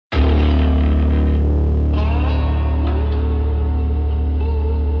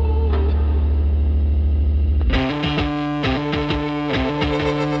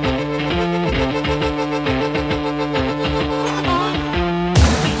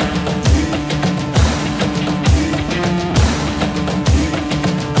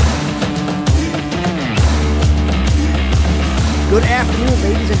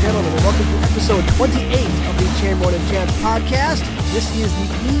ladies and gentlemen, and welcome to episode 28 of the Chamberlain and Champs podcast. This is the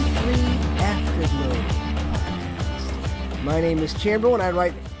E3 Afterglow podcast. My name is Chamberlain. I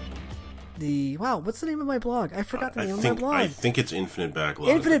write the... Wow, what's the name of my blog? I forgot the name of my blog. I think it's Infinite Backlog.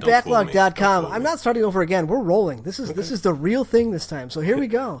 InfiniteBacklog.com. I'm not starting over again. We're rolling. This is the real thing this time. So here we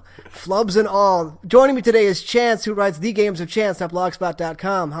go. Flubs and all. Joining me today is Chance, who writes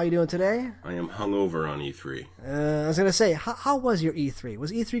thegamesofchance.blogspot.com. How are you doing today? I am hungover on E3. I was going to say, how was your E3?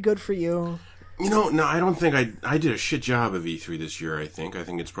 Was E3 good for you? You know, no, I don't think I did a shit job of E3 this year, I think. I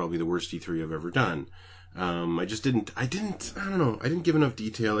think it's probably the worst E3 I've ever done. I don't know, I didn't give enough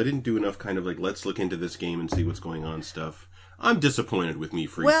detail. I didn't do enough kind of like, let's look into this game and see what's going on stuff. I'm disappointed with me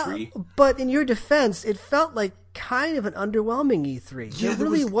for E3. But in your defense, it felt like kind of an underwhelming E3. Yeah, there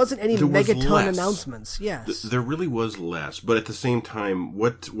really wasn't any megaton announcements. Yes. There really was less. But at the same time,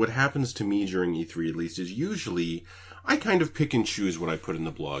 what happens to me during E3 at least is usually I kind of pick and choose what I put in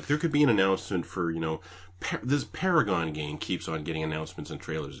the blog. There could be an announcement for, this Paragon game keeps on getting announcements and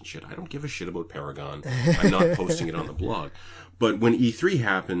trailers and shit. I don't give a shit about Paragon. I'm not posting it on the blog. But when E3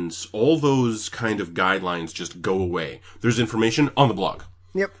 happens, all those kind of guidelines just go away. There's information on the blog.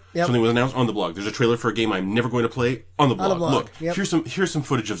 Yep. Something was announced on the blog. There's a trailer for a game I'm never going to play on the blog. Look, yep. here's some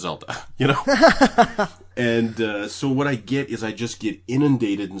footage of Zelda, And so what I get is I just get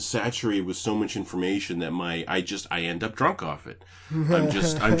inundated and saturated with so much information that I end up drunk off it. I'm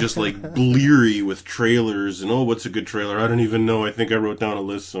just like bleary with trailers and what's a good trailer? I don't even know. I think I wrote down a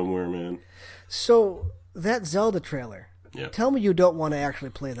list somewhere, man. So that Zelda trailer. Yeah. Tell me you don't want to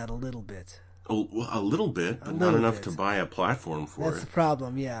actually play that a little bit. A little bit, but not enough to buy a platform for it. That's the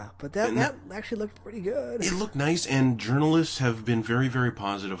problem, yeah. But that actually looked pretty good. It looked nice, and journalists have been very, very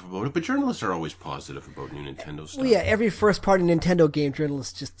positive about it. But journalists are always positive about new Nintendo stuff. Well, yeah, every first-party Nintendo game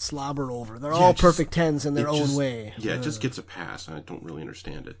journalists just slobber over. They're all perfect 10s in their own way. Yeah, it just gets a pass, and I don't really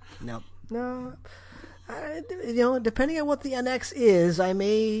understand it. No. Depending on what the NX is, I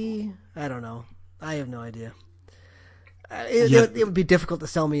don't know. I have no idea. It would be difficult to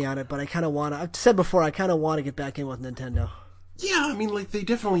sell me on it, but I kind of want to. I've said before, I kind of want to get back in with Nintendo. Yeah, I mean, like, they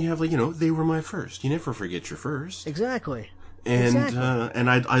definitely have, they were my first. You never forget your first. Exactly. And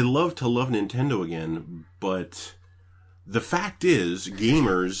I love to love Nintendo again, but the fact is,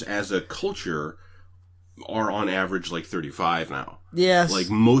 gamers as a culture are on average like 35 now. Yes. Like,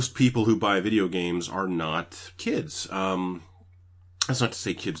 most people who buy video games are not kids. That's not to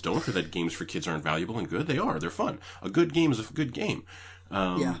say kids don't, or that games for kids aren't valuable and good. They are. They're fun. A good game is a good game.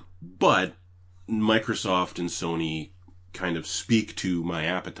 But Microsoft and Sony kind of speak to my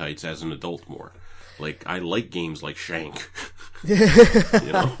appetites as an adult more. Like, I like games like Shank.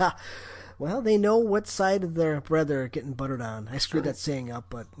 Well, they know what side of their bread they're getting buttered on. I screwed that saying up,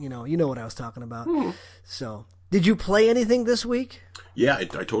 but you know what I was talking about. So, did you play anything this week? Yeah, I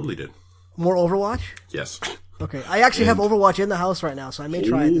totally did. More Overwatch? Yes. Okay, I actually have Overwatch in the house right now, so I may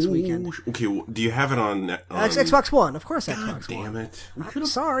try it this weekend. Okay, well, do you have it on Xbox One? Of course, God Xbox One. Damn it! I'm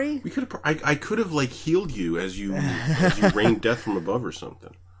sorry. I could have like healed you as you rained death from above or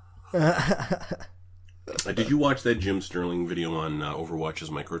something. Did you watch that Jim Sterling video on Overwatch's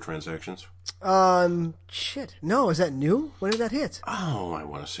microtransactions? Shit. No, is that new? When did that hit? Oh, I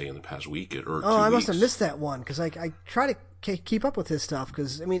want to say in the past week or 2 weeks. I must have missed that one because I try to keep up with his stuff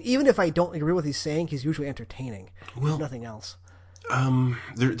because, I mean, even if I don't agree with what he's saying, he's usually entertaining. Well, nothing else.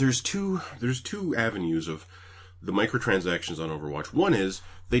 There's two avenues of the microtransactions on Overwatch. One is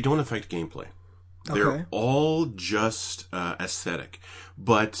they don't affect gameplay. They're all just aesthetic,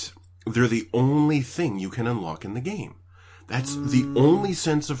 but they're the only thing you can unlock in the game. That's the only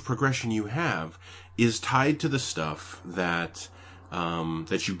sense of progression you have is tied to the stuff that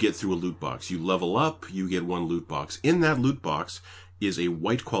you get through a loot box. You level up, you get one loot box. In that loot box is a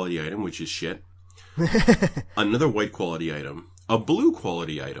white quality item, which is shit. Another white quality item, a blue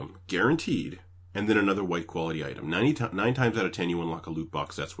quality item, guaranteed, and then another white quality item. 9 times out of 10 you unlock a loot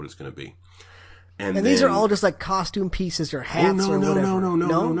box, that's what it's going to be. And these are all just like costume pieces or hats or whatever.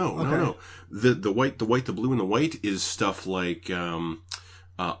 No. The white, the blue, and the white is stuff like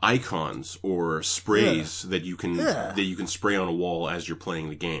icons or sprays that you can spray on a wall as you're playing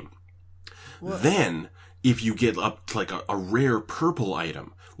the game. Then, if you get up to like a rare purple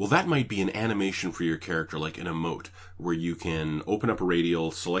item, well, that might be an animation for your character, like an emote, where you can open up a radial,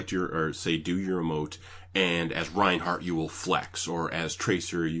 select do your emote, and as Reinhardt you will flex, or as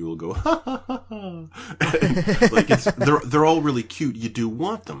Tracer you will go ha ha ha ha. Like they're all really cute. You do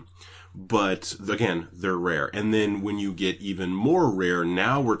want them. But again, they're rare. And then when you get even more rare,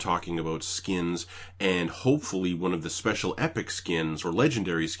 now we're talking about skins and hopefully one of the special epic skins or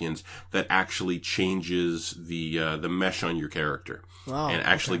legendary skins that actually changes the mesh on your character. Wow, and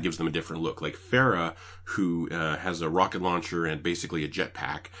actually gives them a different look. Like Farah, who has a rocket launcher and basically a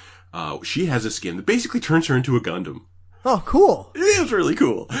jetpack, she has a skin that basically turns her into a Gundam. Oh, cool! It is really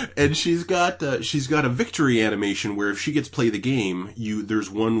cool, and she's got a victory animation where if she gets play the game, there's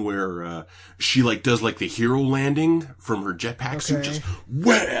one where she does the hero landing from her jetpack suit, just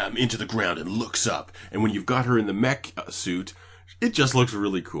wham into the ground and looks up. And when you've got her in the mech suit, it just looks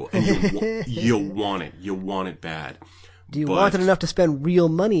really cool, and you'll want it. You'll want it bad. Do you want it enough to spend real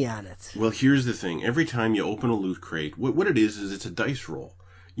money on it? Well, here's the thing: every time you open a loot crate, what it is it's a dice roll.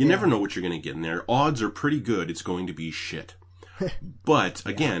 You never know what you're going to get in there. Odds are pretty good it's going to be shit. But,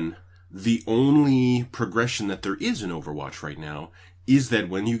 again, the only progression that there is in Overwatch right now is that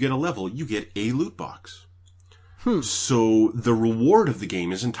when you get a level, you get a loot box. So the reward of the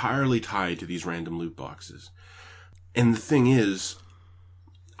game is entirely tied to these random loot boxes. And the thing is,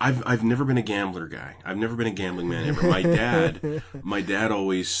 I've never been a gambler guy. I've never been a gambling man ever. My dad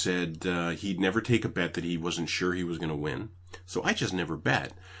always said he'd never take a bet that he wasn't sure he was going to win. So I just never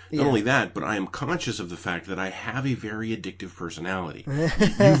bet. Not only that, but I am conscious of the fact that I have a very addictive personality.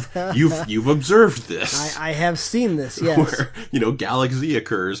 You've observed this. I have seen this, yes. Where, Galaxy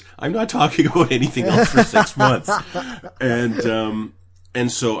occurs. I'm not talking about anything else for 6 months.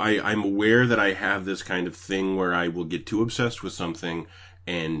 And so I'm aware that I have this kind of thing where I will get too obsessed with something.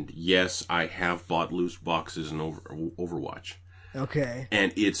 And yes, I have bought loose boxes in Overwatch. Okay.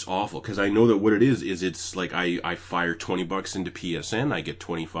 And it's awful, because I know that what it is it's like I fire $20 into PSN, I get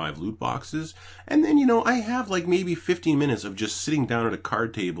 25 loot boxes, and then, I have maybe 15 minutes of just sitting down at a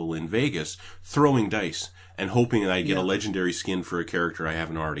card table in Vegas, throwing dice, and hoping that I get a legendary skin for a character I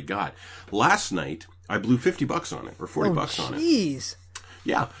haven't already got. Last night, I blew $50 on it, or $40 on it. Jeez.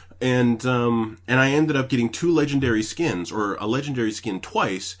 Yeah. And I ended up getting 2 legendary skins, or a legendary skin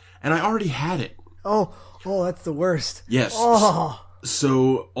twice, and I already had it. Oh, that's the worst. Yes. Oh.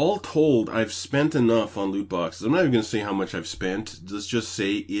 So, all told, I've spent enough on loot boxes. I'm not even going to say how much I've spent. Let's just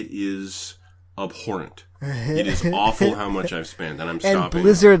say it is abhorrent. It is awful how much I've spent, and I'm stopping. And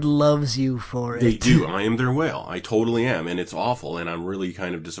Blizzard loves you for it. They do. I am their whale. I totally am, and it's awful, and I'm really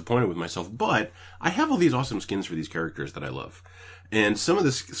kind of disappointed with myself. But I have all these awesome skins for these characters that I love. And some of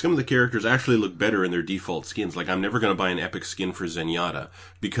the characters actually look better in their default skins. Like, I'm never going to buy an epic skin for Zenyatta,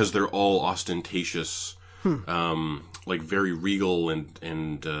 because they're all ostentatious, very regal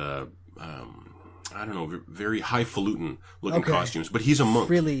and I don't know, very highfalutin looking costumes. But he's a monk.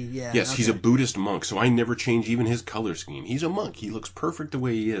 Really, yeah. Yes, he's a Buddhist monk, so I never change even his color scheme. He's a monk. He looks perfect the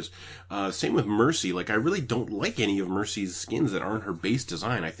way he is. Same with Mercy. I really don't like any of Mercy's skins that aren't her base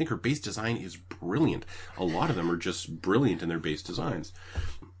design. I think her base design is brilliant. A lot of them are just brilliant in their base designs.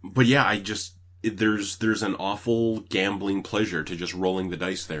 But yeah, there's an awful gambling pleasure to just rolling the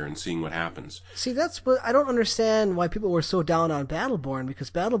dice there and seeing what happens. See, I don't understand why people were so down on Battleborn, because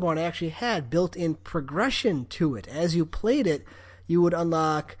Battleborn actually had built-in progression to it. As you played it, you would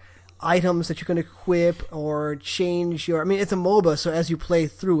unlock items that you can equip or change it's a MOBA, so as you play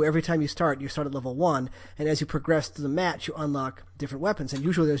through, every time you start at level 1, and as you progress through the match, you unlock different weapons, and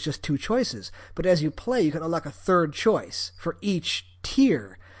usually there's just 2 choices. But as you play, you can unlock a third choice for each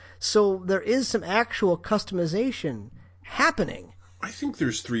tier. So there is some actual customization happening. I think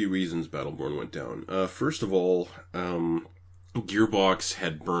there's 3 reasons Battleborn went down. First of all, Gearbox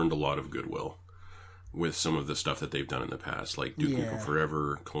had burned a lot of goodwill with some of the stuff that they've done in the past, like Duke Nukem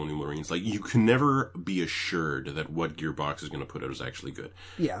Forever, Colonial Marines. You can never be assured that what Gearbox is going to put out is actually good.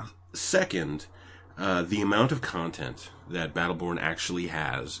 Yeah. Second, the amount of content that Battleborn actually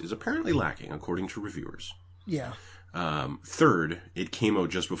has is apparently lacking, according to reviewers. Yeah. Third, it came out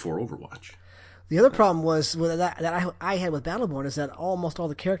just before Overwatch. The other problem was that I had with Battleborn is that almost all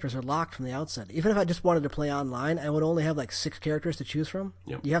the characters are locked from the outset. Even if I just wanted to play online, I would only have 6 characters to choose from.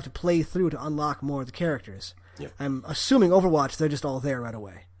 Yep. You have to play through to unlock more of the characters. Yep. I'm assuming Overwatch, they're just all there right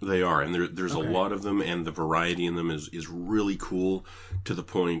away. They are, and there's a lot of them, and the variety in them is really cool, to the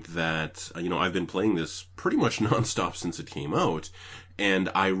point that, I've been playing this pretty much nonstop since it came out, and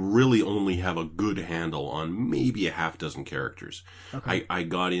I really only have a good handle on maybe a half dozen characters. Okay. I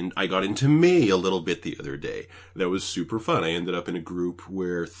got into Mei a little bit the other day. That was super fun. I ended up in a group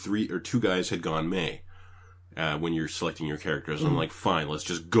where 2 guys had gone Mei. when you're selecting your characters. I'm like, fine, let's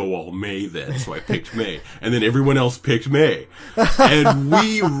just go all May then. So I picked May. And then everyone else picked May. And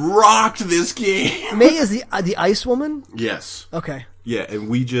we rocked this game. May is the ice woman? Yes. Okay. Yeah, and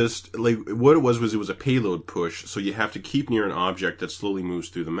we just, like, what it was a payload push, so you have to keep near an object that slowly moves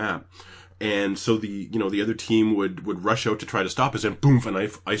through the map. And so the other team would rush out to try to stop us, and boom, an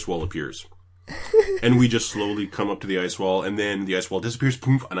ice wall appears. And we just slowly come up to the ice wall, and then the ice wall disappears,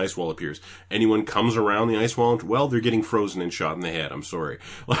 boom, an ice wall appears. Anyone comes around the ice wall, well, they're getting frozen and shot in the head, I'm sorry.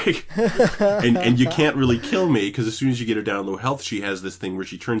 Like, and you can't really kill May, because as soon as you get her down low health, she has this thing where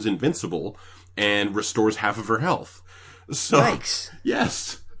she turns invincible and restores half of her health. So, Yikes.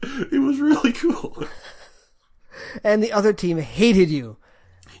 Yes, it was really cool. And the other team hated you.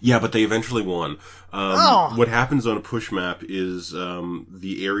 Yeah, but they eventually won. What happens on a push map is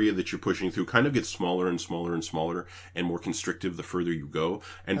the area that you're pushing through kind of gets smaller and smaller and smaller and more constrictive the further you go,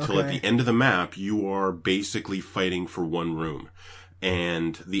 until at the end of the map, you are basically fighting for one room.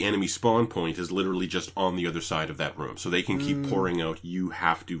 And the enemy spawn point is literally just on the other side of that room. So they can keep pouring out. You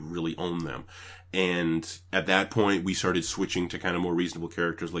have to really own them. And at that point, we started switching to kind of more reasonable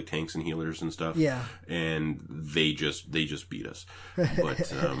characters like tanks and healers and stuff. Yeah. And they just beat us. But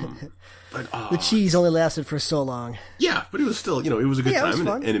the cheese only lasted for so long. Yeah, but it was still, it was a good time. It was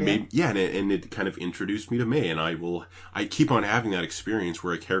fun. And it made, and it kind of introduced me to May. And I keep on having that experience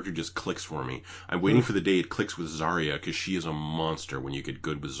where a character just clicks for me. I'm waiting for the day it clicks with Zarya, because she is a monster when you get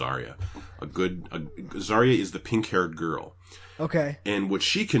good with Zarya. Zarya is the pink-haired girl. Okay. And what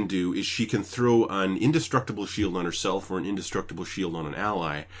she can do is she can throw an indestructible shield on herself or an indestructible shield on an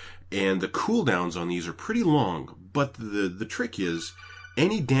ally. And the cooldowns on these are pretty long. But the trick is,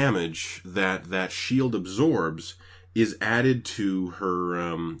 any damage that shield absorbs is added to her,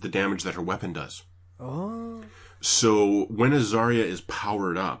 the damage that her weapon does. Oh. So when a Zarya is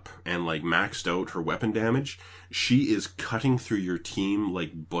powered up and like maxed out her weapon damage, she is cutting through your team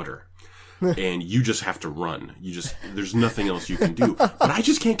like butter. And you just have to run. There's nothing else you can do. But I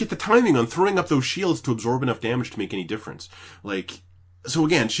just can't get the timing on throwing up those shields to absorb enough damage to make any difference. So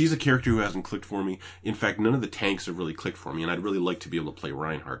again, she's a character who hasn't clicked for me. In fact, none of the tanks have really clicked for me, and I'd really like to be able to play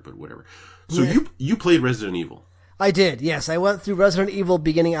Reinhardt, but whatever. So you played Resident Evil. I did, yes. I went through Resident Evil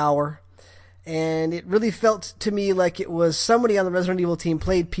beginning hour, and it really felt to me like it was somebody on the Resident Evil team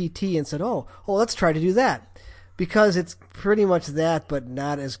played PT and said, oh, let's try to do that. Because it's pretty much that, but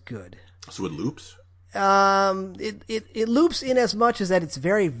not as good. So it loops? It loops in as much as that it's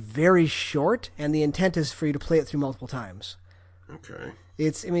very, very short, and the intent is for you to play it through multiple times. Okay.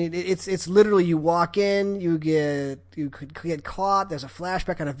 It's literally you walk in, you could get caught, there's a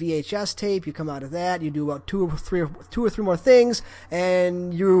flashback on a VHS tape, you come out of that, you do about two or three more things,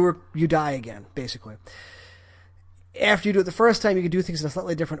 and you die again, basically. After you do it the first time, you can do things in a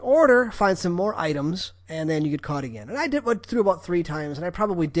slightly different order, find some more items, and then you get caught again. And I went through about 3 times, and I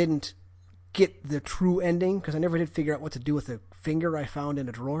probably didn't get the true ending, because I never did figure out what to do with the finger I found in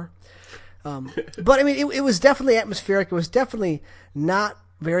a drawer. But I mean, it was definitely atmospheric. It was definitely not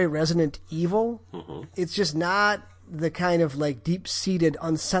very Resident Evil. Mm-hmm. It's just not the kind of like deep-seated,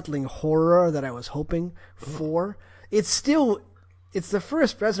 unsettling horror that I was hoping for. It's the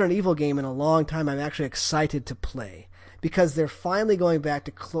first Resident Evil game in a long time I'm actually excited to play, because they're finally going back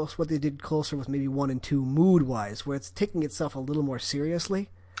to what they did closer with maybe 1 and 2 mood-wise, where it's taking itself a little more seriously.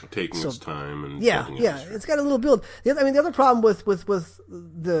 Taking its time and it's got a little build. The other problem with this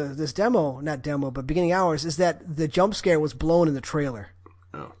beginning hours is that the jump scare was blown in the trailer.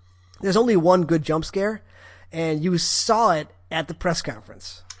 Oh. There's only one good jump scare, and you saw it at the press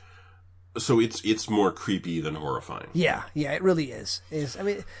conference. So it's more creepy than horrifying. Yeah, it really is. Is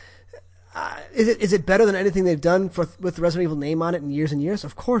it better than anything they've done with the Resident Evil name on it in years and years?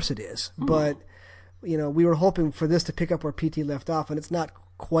 Of course it is. Mm. But we were hoping for this to pick up where PT left off, and it's not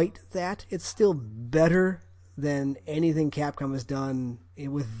quite that. It's still better than anything Capcom has done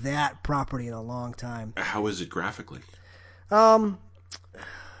with that property in a long time. How is it graphically?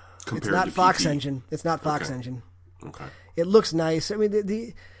 It's not Fox Engine. It's not Fox Engine. Okay. It looks nice. I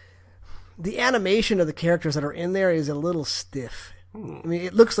mean, the animation of the characters that are in there is a little stiff. I mean,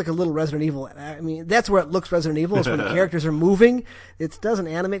 it looks like a little Resident Evil. I mean, that's where it looks Resident Evil, is when the characters are moving. It doesn't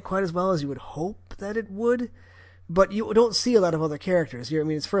animate quite as well as you would hope that it would. But you don't see a lot of other characters.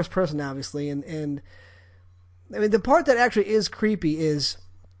 It's first person, obviously, and I mean, the part that actually is creepy is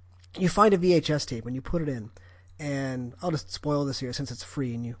you find a VHS tape and you put it in, and I'll just spoil this here since it's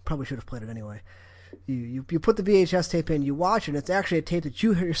free and you probably should have played it anyway. You put the VHS tape in, you watch it, and it's actually a tape that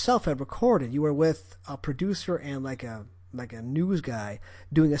you yourself had recorded. You were with a producer and like a news guy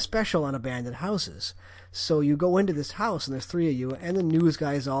doing a special on abandoned houses. So you go into this house and there's 3 of you, and the news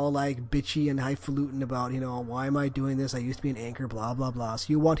guy is all like bitchy and highfalutin about, why am I doing this? I used to be an anchor, blah, blah, blah. So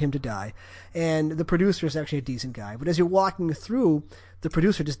you want him to die. And the producer is actually a decent guy. But as you're walking through, the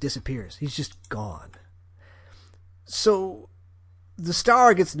producer just disappears. He's just gone. So the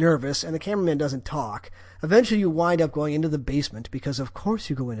star gets nervous and the cameraman doesn't talk. Eventually you wind up going into the basement, because of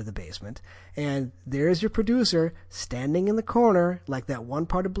course you go into the basement, and there's your producer standing in the corner like that one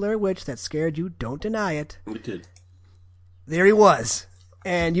part of Blair Witch that scared you. Don't deny it. It did. There he was.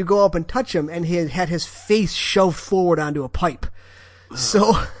 And you go up and touch him, and he had his face shoved forward onto a pipe.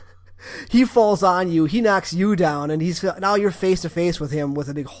 So he falls on you, he knocks you down, and now you're face to face with him with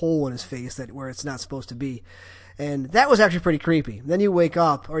a big hole in his face where it's not supposed to be. And that was actually pretty creepy. Then you wake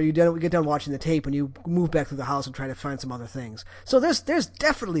up, or you get done watching the tape, and you move back through the house and try to find some other things. So there's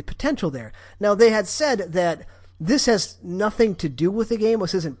definitely potential there. Now, they had said that this has nothing to do with the game.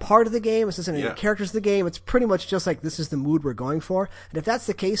 This isn't part of the game. This isn't any characters of the game. It's pretty much just like, this is the mood we're going for. And if that's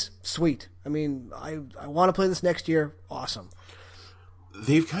the case, sweet. I mean, I want to play this next year. Awesome.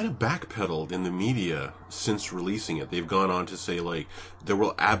 They've kind of backpedaled in the media since releasing it. They've gone on to say, like, there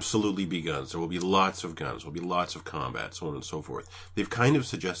will absolutely be guns. There will be lots of guns. There will be lots of combat, so on and so forth. They've kind of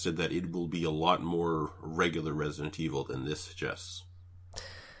suggested that it will be a lot more regular Resident Evil than this suggests.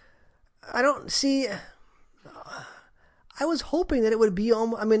 I don't see... I was hoping that it would be,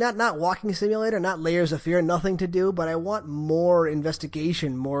 not walking simulator, not Layers of Fear, nothing to do, but I want more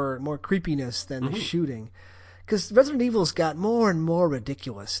investigation, more creepiness than shooting. Because Resident Evil's got more and more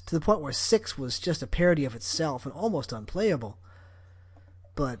ridiculous, to the point where 6 was just a parody of itself and almost unplayable.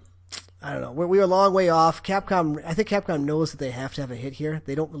 But, I don't know. We're a long way off. I think Capcom knows that they have to have a hit here.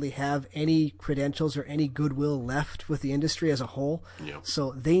 They don't really have any credentials or any goodwill left with the industry as a whole. Yeah.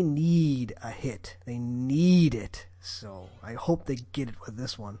 So they need a hit. They need it. So I hope they get it with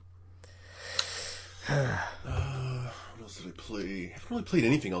this one. What else did I play? I haven't really played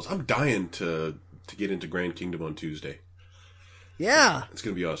anything else. I'm dying to get into Grand Kingdom on Tuesday. Yeah. It's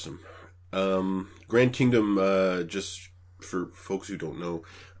going to be awesome. Grand Kingdom, just for folks who don't know,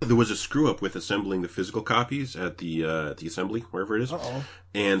 there was a screw-up with assembling the physical copies at the assembly, wherever it is. Uh-oh.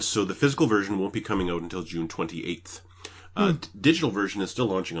 And so the physical version won't be coming out until June 28th. Digital version is still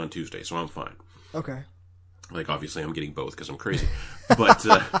launching on Tuesday, so I'm fine. Okay. Like, obviously, I'm getting both because I'm crazy. But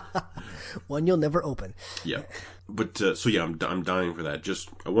one you'll never open. Yeah. But, so yeah, I'm dying for that.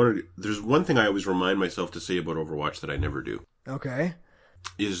 There's one thing I always remind myself to say about Overwatch that I never do. Okay.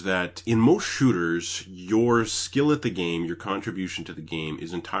 Is that in most shooters, your skill at the game, your contribution to the game,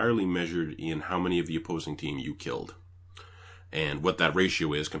 is entirely measured in how many of the opposing team you killed. And what that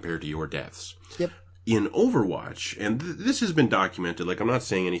ratio is compared to your deaths. Yep. In Overwatch, and this has been documented, like, I'm not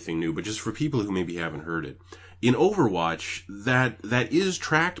saying anything new, but just for people who maybe haven't heard it, in Overwatch, that is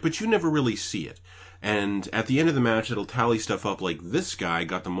tracked, but you never really see it. And at the end of the match, it'll tally stuff up like, this guy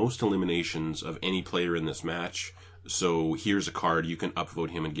got the most eliminations of any player in this match, so here's a card, you can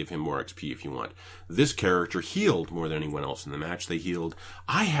upvote him and give him more XP if you want. This character healed more than anyone else in the match.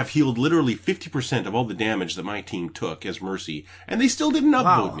 I have healed literally 50% of all the damage that my team took as Mercy, and they still didn't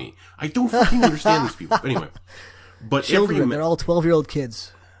upvote me. I don't fucking understand these people. But anyway. But children, they're all 12-year-old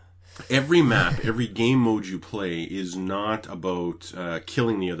kids. Every map, every game mode you play is not about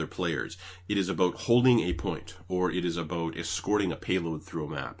killing the other players. It is about holding a point, or it is about escorting a payload through a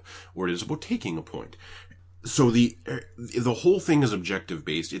map, or it is about taking a point. So the whole thing is objective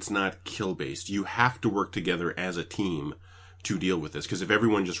based. It's not kill based. You have to work together as a team to deal with this. Because if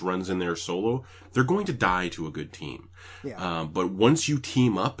everyone just runs in there solo, they're going to die to a good team. Yeah. But once you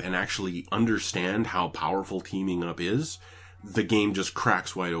team up and actually understand how powerful teaming up is, the game just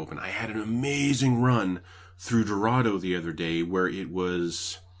cracks wide open. I had an amazing run through Dorado the other day where it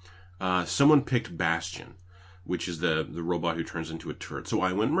was someone picked Bastion, which is the robot who turns into a turret. So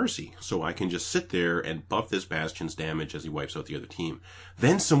I went Mercy. So I can just sit there and buff this Bastion's damage as he wipes out the other team.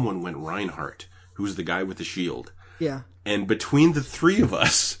 Then someone went Reinhardt, who's the guy with the shield. Yeah. And between the three of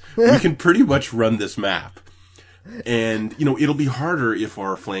us, we can pretty much run this map. And, it'll be harder if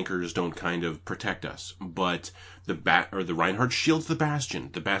our flankers don't kind of protect us. But the Reinhardt shields the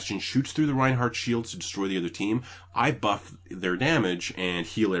Bastion. The Bastion shoots through the Reinhardt shields to destroy the other team. I buff their damage and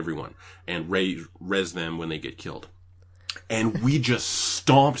heal everyone. And res them when they get killed. And we just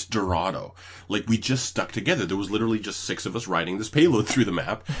stomped Dorado. Like, we just stuck together. There was literally just 6 of us riding this payload through the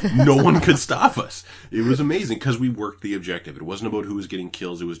map. No one could stop us. It was amazing because we worked the objective. It wasn't about who was getting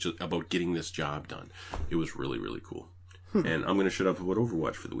kills. It was just about getting this job done. It was really, really cool. And I'm going to shut up about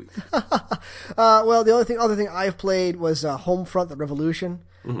Overwatch for the week. Well, the other thing I've played was Homefront: The Revolution.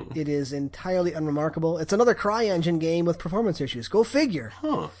 Mm-hmm. It is entirely unremarkable. It's another CryEngine game with performance issues. Go figure.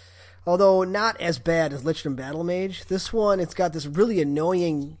 Huh. Although not as bad as Lich King Battle Mage. This one, it's got this really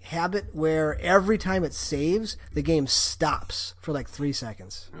annoying habit where every time it saves, the game stops for like 3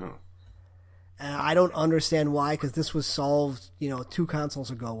 seconds. Oh. I don't understand why, because this was solved, 2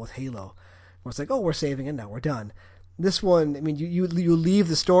 consoles ago with Halo. Where it's like, oh, we're saving and now we're done. This one, I mean, you leave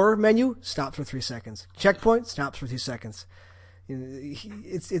the store menu, stops for 3 seconds. Checkpoint, stops for 2 seconds.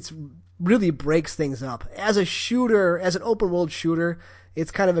 It's really breaks things up. As a shooter, as an open world shooter, it's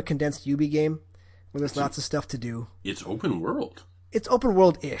kind of a condensed Ubi game where there's lots of stuff to do. It's open world. It's open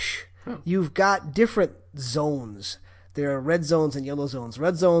world-ish. Huh. You've got different zones. There are red zones and yellow zones.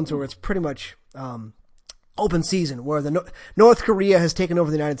 Red zones where it's pretty much open season, where the North Korea has taken over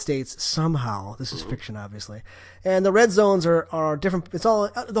the United States somehow. This is fiction, obviously. And the red zones are different. It's all,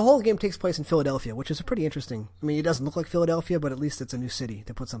 the whole game takes place in Philadelphia, which is pretty interesting. I mean, it doesn't look like Philadelphia, but at least it's a new city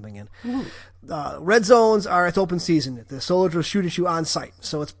to put something in. Red zones are, it's open season. The soldiers will shoot at you on site.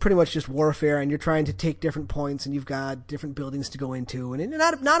 So it's pretty much just warfare, and you're trying to take different points, and you've got different buildings to go into. And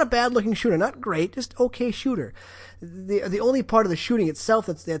not a bad looking shooter, not great, just okay shooter. The only part of the shooting itself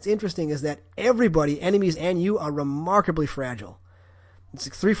that's interesting is that everybody, enemies and you, are remarkably fragile. It's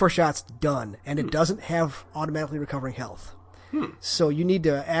like 3-4 shots, done. And it doesn't have automatically recovering health. So you need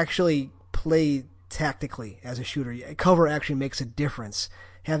to actually play tactically as a shooter. Cover actually makes a difference.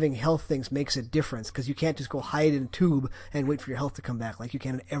 Having health things makes a difference, because you can't just go hide in a tube and wait for your health to come back like you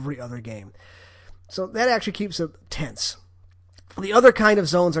can in every other game. So that actually keeps it tense. The other kind of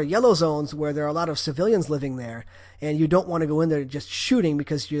zones are yellow zones, where there are a lot of civilians living there, and you don't want to go in there just shooting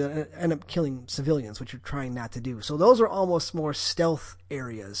because you end up killing civilians, which you're trying not to do. So those are almost more stealth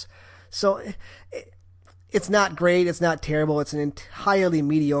areas. So it's not great, it's not terrible, it's an entirely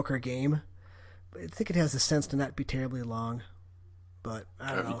mediocre game. I think it has the sense to not be terribly long, but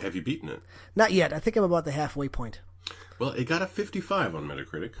I don't know. Have you beaten it? Not yet. I think I'm about the halfway point. Well, it got a 55 on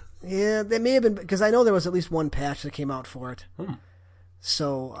Metacritic. Yeah, they may have been, because I know there was at least one patch that came out for it.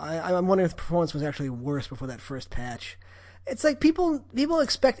 So I'm wondering if the performance was actually worse before that first patch. It's like people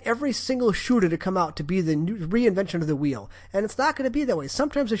expect every single shooter to come out to be the new reinvention of the wheel, and it's not going to be that way.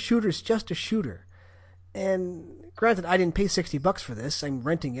 Sometimes a shooter is just a shooter. And granted, I didn't pay $60 for this. I'm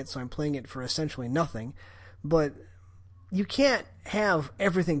renting it, so I'm playing it for essentially nothing. But you can't have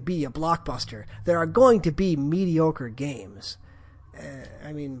everything be a blockbuster. There are going to be mediocre games.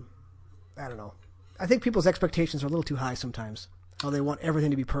 I mean, I don't know. I think people's expectations are a little too high sometimes. How they want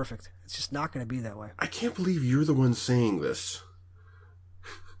everything to be perfect. It's just not going to be that way. I can't believe you're the one saying this.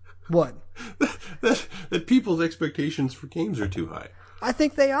 What? that people's expectations for games are too high. I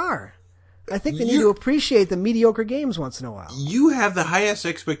think they are. I think they need to appreciate the mediocre games once in a while. You have the highest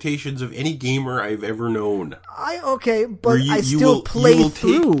expectations of any gamer I've ever known. But I still play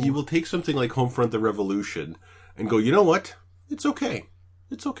through. You will take something like Homefront: The Revolution and go, you know what? It's okay.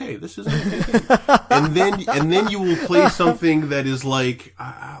 It's okay. This is okay. and then you will play something that is like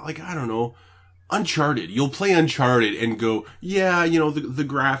I don't know, Uncharted. You'll play Uncharted and go, yeah, the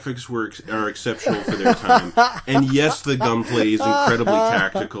graphics are exceptional for their time, and yes, the gunplay is incredibly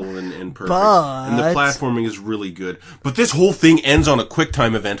tactical and perfect, and the platforming is really good. But this whole thing ends on a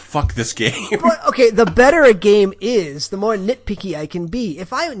QuickTime event. Fuck this game. But, okay, the better a game is, the more nitpicky I can be.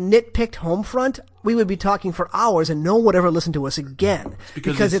 If I nitpicked Homefront, we would be talking for hours and no one would ever listen to us again.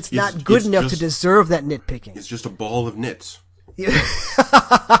 Because it's not good enough to deserve that nitpicking. It's just a ball of nits.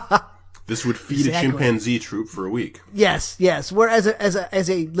 This would feed a chimpanzee troop for a week. Yes. Whereas as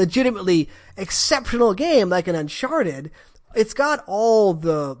a legitimately exceptional game like an Uncharted, it's got all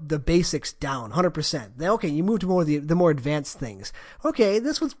the basics down, 100%. Now, okay, you move to the more advanced things. Okay,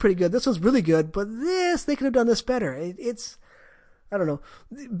 this one's pretty good. This one's really good, but they could have done this better. It's I don't know.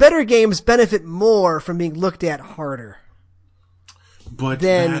 Better games benefit more from being looked at harder. But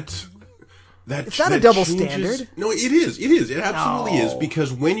it's not a double standard. No, it is. It absolutely is.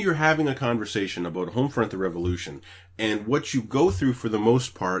 Because when you're having a conversation about Homefront: The Revolution, and what you go through for the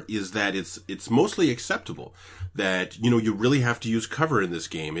most part is that it's mostly acceptable. That, you really have to use cover in this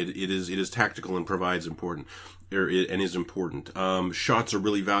game. It is tactical and provides important. And is important. Shots are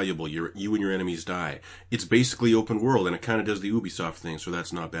really valuable. You and your enemies die. It's basically open world, and it kind of does the Ubisoft thing, so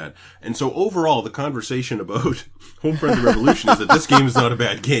that's not bad. And so overall, the conversation about Homefront: The Revolution is that this game is not a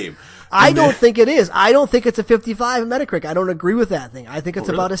bad game. I don't think it is. I don't think it's a 55 Metacritic. I don't agree with that thing. I think it's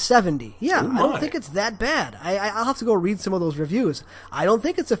about a 70. Yeah, I don't think it's that bad. I'll have to go read some of those reviews. I don't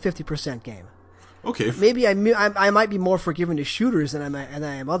think it's a 50% game. Okay. Maybe I might be more forgiving to shooters than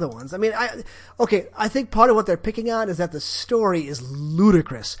I am other ones. I mean, I think part of what they're picking on is that the story is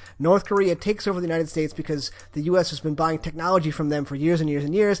ludicrous. North Korea takes over the United States because the U.S. has been buying technology from them for years and years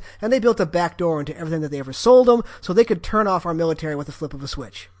and years, and they built a backdoor into everything that they ever sold them, so they could turn off our military with a flip of a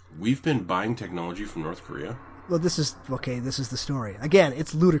switch. We've been buying technology from North Korea? Well, this is the story. Again,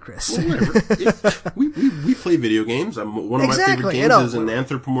 it's ludicrous. Well, whatever. We play video games. One of my favorite games is an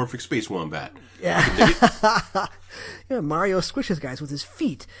anthropomorphic space wombat. Yeah. Mario squishes guys with his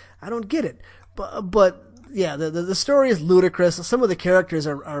feet. I don't get it. But yeah, the story is ludicrous. Some of the characters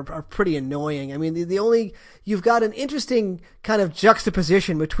are pretty annoying. I mean, you've got an interesting kind of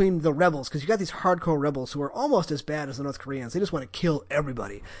juxtaposition between the rebels, because you've got these hardcore rebels who are almost as bad as the North Koreans. They just want to kill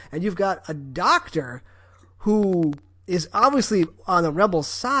everybody. And you've got a doctor who is obviously on the rebel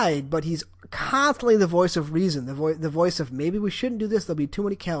side, but he's constantly the voice of reason, the voice of maybe we shouldn't do this, there'll be too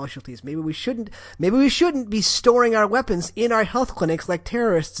many casualties, maybe we shouldn't be storing our weapons in our health clinics like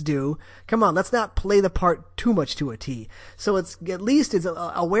terrorists do. Come on, let's not play the part too much to a T. So it's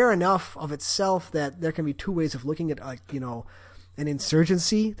aware enough of itself that there can be two ways of looking at an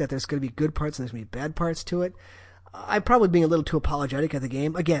insurgency, that there's going to be good parts and there's going to be bad parts to it. I'm probably being a little too apologetic at the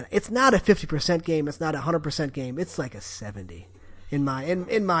game. Again, it's not a 50% game. It's not a 100% game. It's like a 70, in my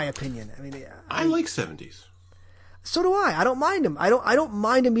opinion. I mean, I like 70s. So do I. I don't mind them. I don't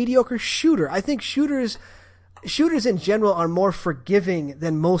mind a mediocre shooter. I think shooters in general are more forgiving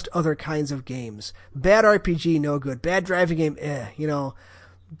than most other kinds of games. Bad RPG, no good. Bad driving game,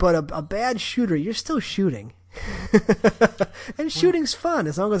 But a bad shooter, you're still shooting. And shooting's fun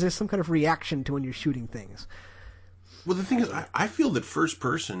as long as there's some kind of reaction to when you're shooting things. Well, the thing is, I feel that first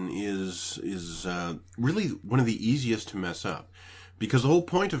person is really one of the easiest to mess up, because the whole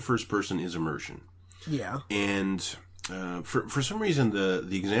point of first person is immersion. Yeah. And for some reason,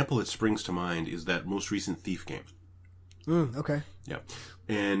 the example that springs to mind is that most recent Thief game. Okay. Yeah.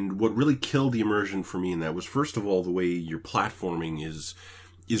 And what really killed the immersion for me in that was, first of all, the way your platforming is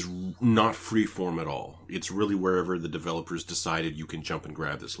not freeform at all. It's really wherever the developers decided you can jump and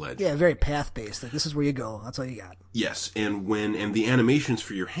grab this ledge. Yeah, very path-based. Like, this is where you go. That's all you got. Yes, and the animations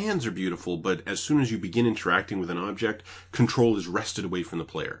for your hands are beautiful, but as soon as you begin interacting with an object, control is wrested away from the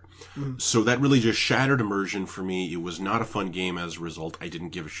player. Mm-hmm. So that really just shattered immersion for me. It was not a fun game as a result. I didn't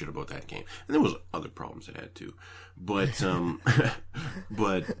give a shit about that game. And there was other problems it had too. But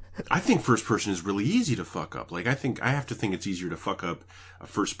but I think first person is really easy to fuck up. Like, I have to think it's easier to fuck up a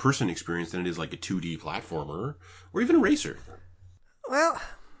first person experience than it is like a 2D platformer or even a racer. Well,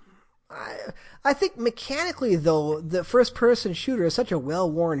 I think mechanically, though, the first person shooter is such a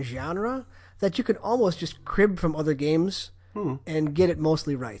well-worn genre that you can almost just crib from other games and get it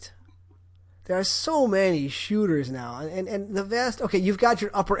mostly right. There are so many shooters now, and the vast... Okay, you've got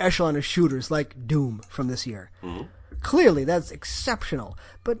your upper echelon of shooters like Doom from this year. Mm-hmm. Clearly, that's exceptional,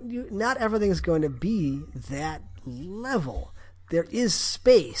 but not everything is going to be that level. There is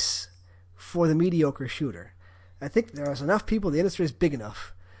space for the mediocre shooter. I think there's enough people, the industry is big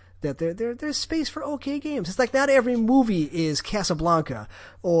enough, that there's space for okay games. It's like not every movie is Casablanca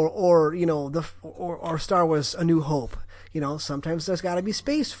or Star Wars A New Hope. Sometimes there's got to be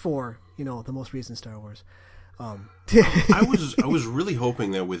space for the most recent Star Wars. I was really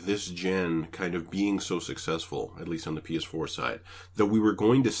hoping that with this gen kind of being so successful, at least on the PS4 side, that we were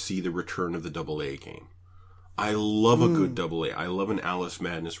going to see the return of the AA game. I love a good AA. I love an Alice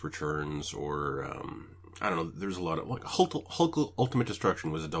Madness Returns, or I don't know. There's a lot of like Hulk Ultimate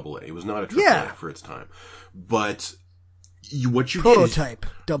Destruction was a AA. It was not a AAA for its time, but what you prototype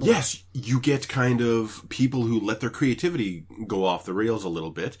get is, yes, you get kind of people who let their creativity go off the rails a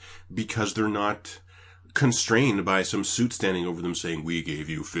little bit because they're not constrained by some suit standing over them saying, we gave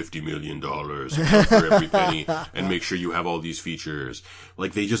you $50 million for every penny and make sure you have all these features.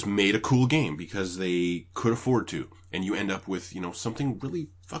 Like, they just made a cool game because they could afford to. And you end up with, something really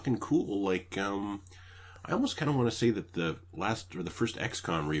fucking cool. Like, I almost kind of want to say that the first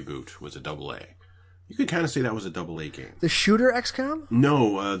XCOM reboot was a AA. You could kind of say that was a AA game. The shooter XCOM?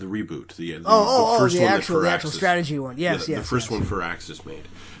 No, the reboot. The first one the actual strategy one. Yes, the first one for Axis made.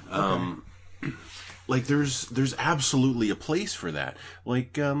 Okay. Like, there's absolutely a place for that.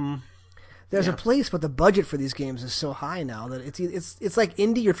 Like, there's a place, but the budget for these games is so high now that it's like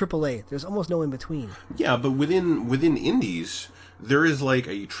indie or AAA. There's almost no in between. Yeah, but within indies, there is like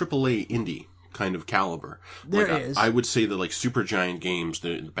a AAA indie kind of caliber. There is. I would say that like Supergiant Games,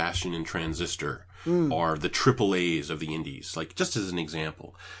 the Bastion and Transistor, are the AAAs of the indies. Like, just as an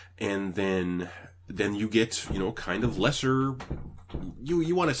example, and then then you get, kind of lesser.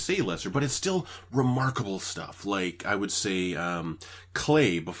 You want to say lesser, but it's still remarkable stuff. Like, I would say,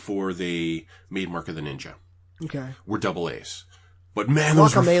 Clay, before they made Mark of the Ninja. Okay. Were double A's. But man,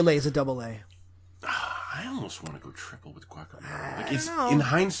 those Guacamelee is a double A. I almost want to go triple with Guacamelee. Like, in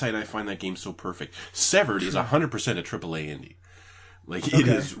hindsight, I find that game so perfect. Severed is 100% a triple A indie. Like, it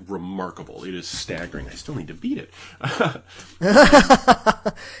is remarkable. It is staggering. I still need to beat it.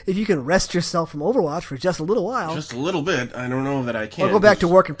 If you can rest yourself from Overwatch for just a little while. Just a little bit. I don't know that I can. Or go back to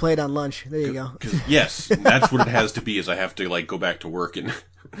work and play it on lunch. There you go. Yes, that's what it has to be, is I have to, like, go back to work and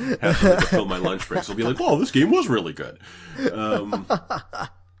have to fill my lunch breaks. I'll be like, oh, this game was really good.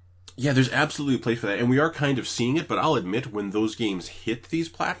 Yeah, there's absolutely a place for that. And we are kind of seeing it, but I'll admit, when those games hit these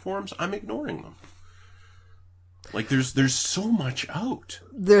platforms, I'm ignoring them. Like, there's so much out.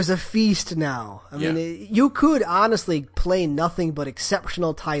 There's a feast now. I mean, you could honestly play nothing but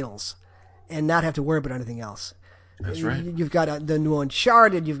exceptional titles and not have to worry about anything else. That's right. You've got the new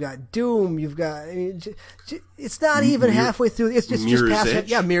Uncharted, you've got Doom, you've got... It's not even halfway through. It's just past it.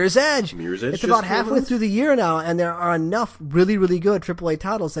 Yeah, Mirror's Edge. It's about halfway through the year now, and there are enough really, really good AAA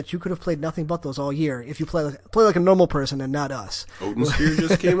titles that you could have played nothing but those all year if you play like a normal person and not us. Odin Sphere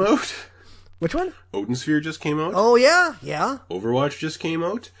just came out. Which one? Odin Sphere just came out. Oh, yeah. Yeah. Overwatch just came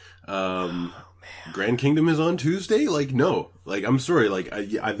out. Grand Kingdom is on Tuesday. Like, no. Like, I'm sorry. Like,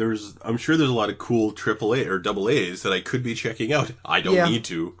 I'm sure there's a lot of cool AAA or double A's that I could be checking out. I don't need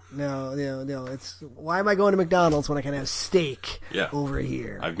to. No. It's, why am I going to McDonald's when I can have steak over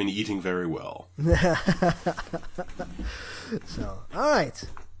here? I've been eating very well. So, all right.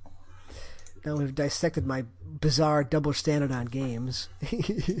 Now we've dissected my bizarre double standard on games.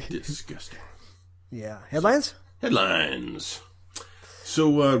 Disgusting. Yeah. Headlines? Headlines.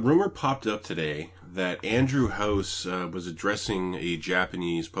 So, rumor popped up today that Andrew House was addressing a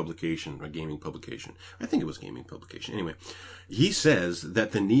Japanese publication, a gaming publication. I think it was a gaming publication. Anyway, he says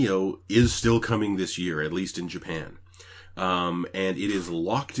that the Neo is still coming this year, at least in Japan. And it is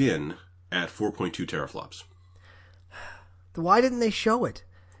locked in at 4.2 teraflops. Why didn't they show it?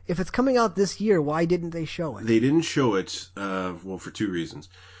 If it's coming out this year, why didn't they show it? They didn't show it, for two reasons.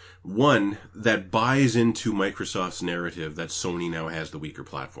 One, that buys into Microsoft's narrative that Sony now has the weaker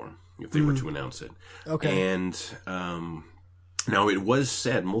platform, if they were to announce it. Okay. And now it was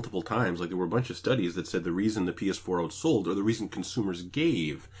said multiple times, like there were a bunch of studies that said the reason the PS4 outsold, or the reason consumers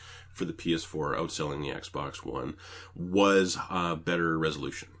gave for the PS4 outselling the Xbox One, was better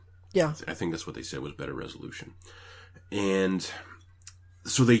resolution. Yeah. I think that's what they said, was better resolution. And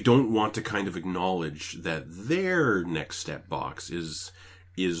so they don't want to kind of acknowledge that their next step box is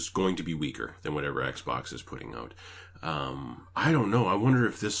going to be weaker than whatever Xbox is putting out. I don't know. I wonder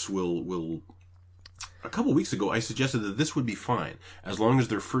if this will... A couple weeks ago, I suggested that this would be fine, as long as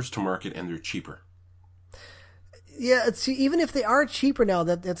they're first to market and they're cheaper. Yeah, even if they are cheaper now,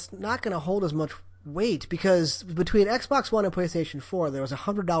 that's not going to hold as much weight, because between Xbox One and PlayStation 4, there was a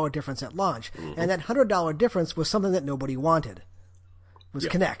 $100 difference at launch, and that $100 difference was something that nobody wanted. Was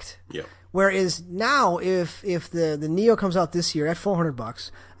Kinect. Yeah. Whereas now, if the Neo comes out this year at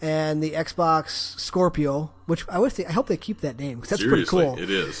 $400 and the Xbox Scorpio, which I hope they keep that name, because that's pretty cool. It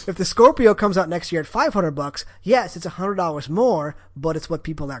is. If the Scorpio comes out next year at $500, yes, it's $100 more, but it's what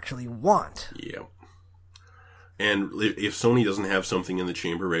people actually want. Yeah. And if Sony doesn't have something in the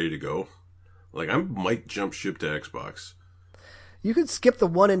chamber ready to go, like, I might jump ship to Xbox. You could skip the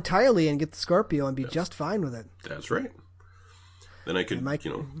One entirely and get the Scorpio and be just fine with it. That's right. Then I could,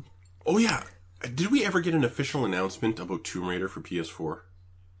 Oh, yeah. Did we ever get an official announcement about Tomb Raider for PS4?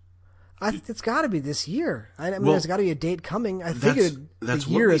 It's got to be this year. I mean, there's got to be a date coming. I figured the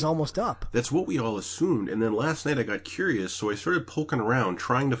year is almost up. That's what we all assumed. And then last night I got curious, so I started poking around,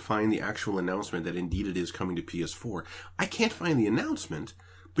 trying to find the actual announcement that indeed it is coming to PS4. I can't find the announcement,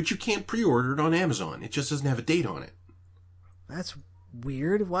 but you can't pre-order it on Amazon. It just doesn't have a date on it. That's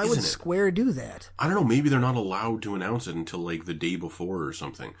weird. Why would Square do that? I don't know. Maybe they're not allowed to announce it until like the day before or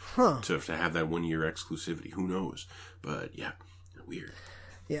something to have that 1 year exclusivity. Who knows? But yeah, weird.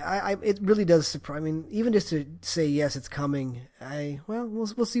 Yeah, it really does surprise. I mean, even just to say yes, it's coming.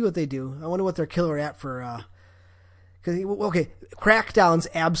 We'll see what they do. I wonder what their killer app for. Crackdown's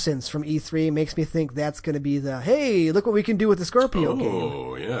absence from E3 makes me think that's going to be hey, look what we can do with the Scorpio game.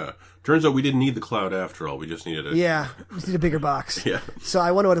 Oh, yeah. Turns out we didn't need the cloud after all. We just needed we just need a bigger box. Yeah. So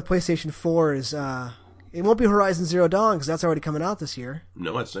I wonder what the PlayStation 4 is. It won't be Horizon Zero Dawn because that's already coming out this year.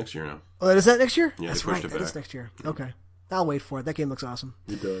 No, it's next year now. Oh, is that next year? Yeah, that's they pushed right. it back. That is next year. Okay. I'll wait for it. That game looks awesome.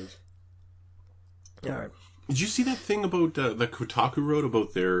 It does. All right. Did you see that thing about the Kotaku wrote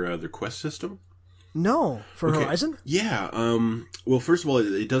about their Quest system? No, for Horizon? Yeah. Well, first of all,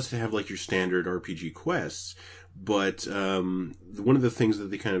 it does have like your standard RPG quests, but one of the things that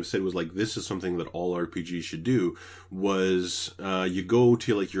they kind of said was like, this is something that all RPGs should do, was you go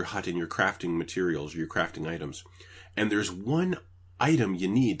to like your hut and you're crafting materials, you're crafting items, and there's one item you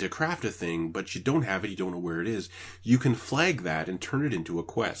need to craft a thing, but you don't have it, you don't know where it is. You can flag that and turn it into a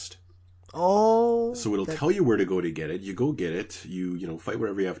quest. Oh. So it'll tell you where to go to get it. You go get it. You fight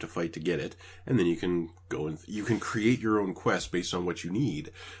whatever you have to fight to get it, and then you can go and you can create your own quest based on what you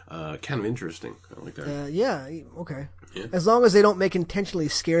need. Kind of interesting. I like that. Yeah. Okay. Yeah. As long as they don't make intentionally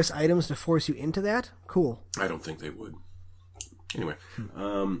scarce items to force you into that, cool. I don't think they would. Anyway,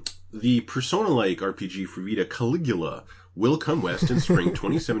 the Persona-like RPG for Vita, Caligula, will come west in spring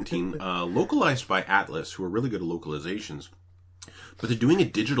 2017, localized by Atlas, who are really good at localizations. But they're doing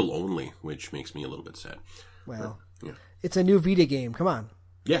it digital only, which makes me a little bit sad. Well, yeah. It's a new Vita game. Come on.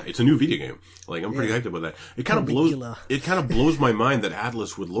 Yeah, it's a new Vita game. Like, I'm pretty hyped about that. It kind of blows my mind that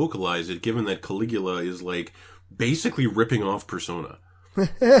Atlas would localize it, given that Caligula is like basically ripping off Persona.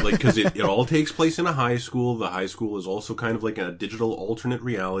 Like, because it all takes place in a high school. The high school is also kind of like a digital alternate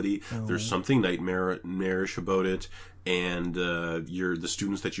reality. Oh. There's something nightmarish about it. And the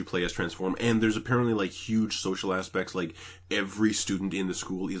students that you play as transform, and there's apparently like huge social aspects. Like every student in the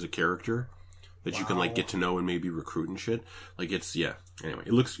school is a character that you can like get to know and maybe recruit and shit. Like anyway,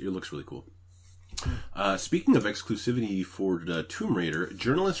 it looks really cool. Speaking of exclusivity for Tomb Raider,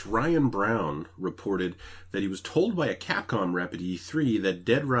 journalist Ryan Brown reported that he was told by a Capcom rep at E3 that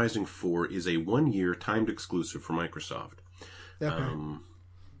Dead Rising 4 is a 1-year timed exclusive for Microsoft. Okay.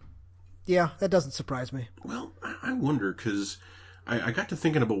 Yeah, that doesn't surprise me. Well, I wonder, because I got to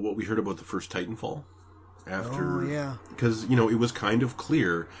thinking about what we heard about the first Titanfall. After, because, it was kind of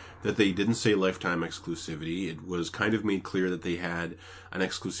clear that they didn't say lifetime exclusivity. It was kind of made clear that they had an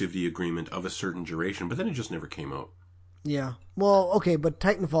exclusivity agreement of a certain duration, but then it just never came out. Yeah. Well, okay, but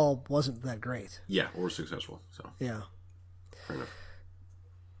Titanfall wasn't that great. Yeah, or successful, so. Yeah. Fair enough.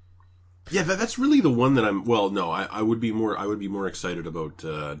 Yeah, that's really the one that I would be more excited about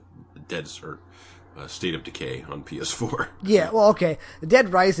State of Decay on PS4. Yeah, well, okay.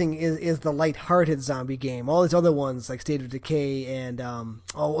 Dead Rising is the light-hearted zombie game. All these other ones, like State of Decay and,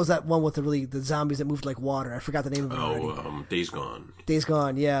 what was that one with the zombies that moved like water? I forgot the name of it already. Days Gone. Days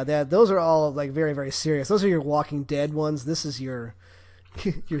Gone, yeah. Those are all, like, very, very serious. Those are your Walking Dead ones. This is your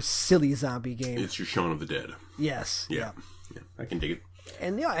silly zombie game. It's your Shaun of the Dead. Yes. Yeah. I can dig it.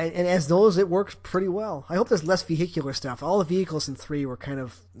 And and as those, it works pretty well. I hope there's less vehicular stuff. All the vehicles in 3 were kind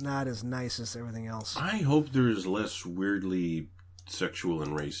of not as nice as everything else. I hope there's less weirdly sexual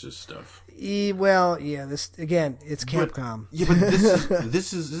and racist stuff. Well, yeah. This again, it's Capcom. But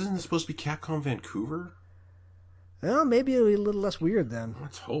this isn't this supposed to be Capcom Vancouver? Well, maybe it'll be a little less weird then.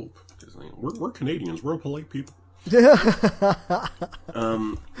 Let's hope, because we're Canadians. We're polite people. Now,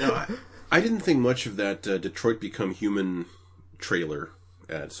 I didn't think much of that Detroit Become Human trailer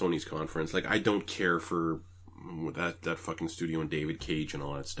at Sony's conference. Like, I don't care for that fucking studio and David Cage and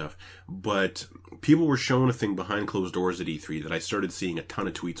all that stuff, but people were showing a thing behind closed doors at E3 that I started seeing a ton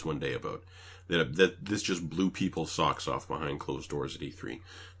of tweets one day about, that this just blew people's socks off behind closed doors at E3.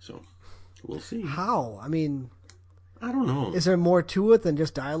 So we'll see. How? I mean, I don't know. Is there more to it than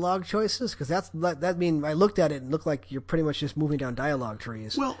just dialogue choices? Because I looked at it and looked like you're pretty much just moving down dialogue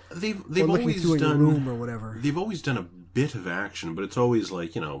trees. Well, they've always done a room or whatever. They've always done a bit of action, but it's always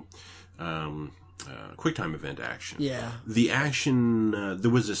like QuickTime event action. Yeah. The action. There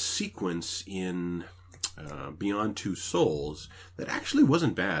was a sequence in Beyond Two Souls that actually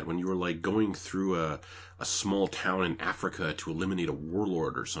wasn't bad when you were like going through a small town in Africa to eliminate a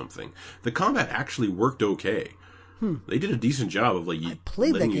warlord or something. The combat actually worked okay. They did a decent job of like. I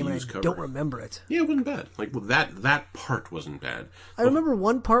played that game and I don't remember it. Yeah, it wasn't bad. Like, well, that part wasn't bad. I remember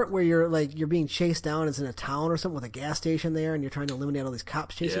one part where you're being chased down. It's in a town or something with a gas station there, and you're trying to eliminate all these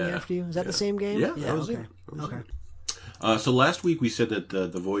cops chasing after you. Is that the same game? Yeah, that was okay. It. Okay. So last week we said that the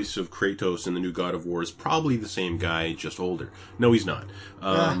voice of Kratos in the new God of War is probably the same guy, just older. No, he's not.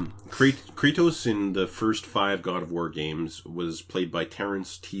 Kratos in the first 5 God of War games was played by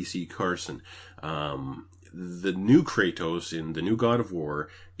Terrence T.C. Carson. The new Kratos in the new God of War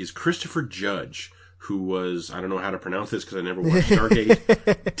is Christopher Judge, who was, I don't know how to pronounce this because I never watched Stargate,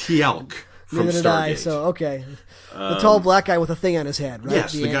 Teal'c from Neither did Stargate. I, so okay. The tall black guy with a thing on his head, right?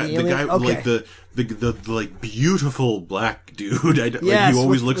 Yes, the guy okay. like the like beautiful black dude. He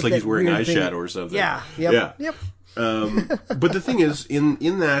always looks like he's wearing eyeshadow or something. Yeah. But the thing is, in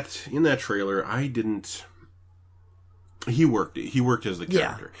that trailer, I didn't He worked as the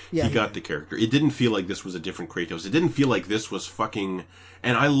character. Yeah, he got the character. It didn't feel like this was a different Kratos. It didn't feel like this was fucking...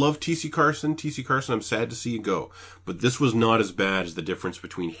 And I love T.C. Carson. T.C. Carson, I'm sad to see you go. But this was not as bad as the difference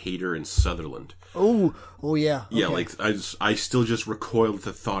between Hayter and Sutherland. Oh yeah. Okay. Yeah, like, I still just recoiled at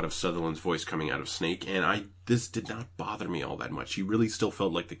the thought of Sutherland's voice coming out of Snake, and this did not bother me all that much. He really still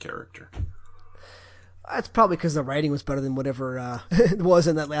felt like the character. That's probably because the writing was better than whatever it was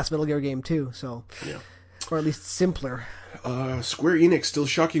in that last Metal Gear game, too, so... Yeah. Or at least simpler. Square Enix, still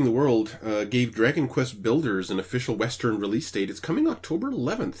shocking the world, gave Dragon Quest Builders an official Western release date. It's coming October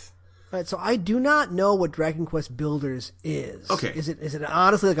 11th. All right, so I do not know what Dragon Quest Builders is. Okay. Is it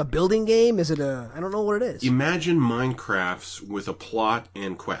honestly like a building game? Is it I don't know what it is. Imagine Minecrafts with a plot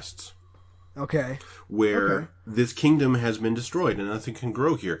and quests. Okay. Where this kingdom has been destroyed and nothing can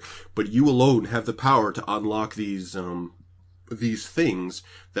grow here. But you alone have the power to unlock these things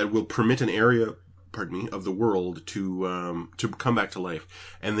that will permit an area... of the world to come back to life.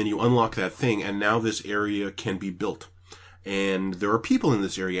 And then you unlock that thing, and now this area can be built. And there are people in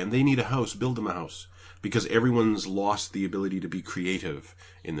this area, and they need a house. Build them a house. Because everyone's lost the ability to be creative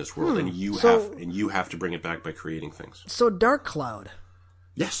in this world, and you have to bring it back by creating things. So Dark Cloud.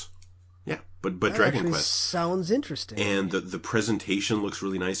 Yes. Yeah. But that Dragon Quest sounds interesting. And the presentation looks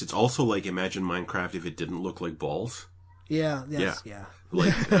really nice. It's also like, imagine Minecraft if it didn't look like balls. Yeah.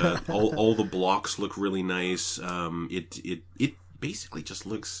 Like all the blocks look really nice. It basically just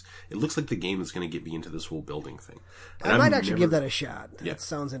looks like the game that's going to get me into this whole building thing. And I might actually give that a shot. Yeah. That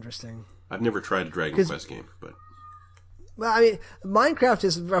sounds interesting. I've never tried a Dragon Quest game, but well, I mean, Minecraft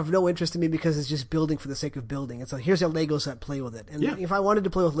is of no interest to me because it's just building for the sake of building. It's like, here's a Legos that play with it. And if I wanted to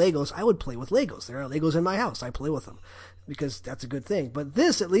play with Legos, I would play with Legos. There are Legos in my house. I play with them because that's a good thing. But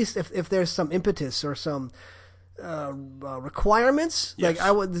this, at least, if there's some impetus or some requirements, yes.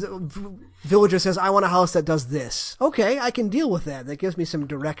 Like Villager says, I want a house that does this. Okay, I can deal with that. That gives me some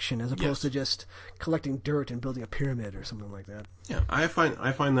direction as opposed to just collecting dirt and building a pyramid or something like that. Yeah, I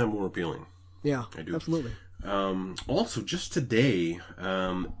find that more appealing. Yeah, I do. Absolutely. Also, just today,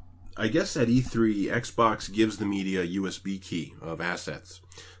 I guess at E3, Xbox gives the media a USB key of assets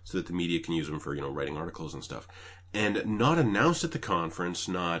so that the media can use them for, writing articles and stuff. And not announced at the conference,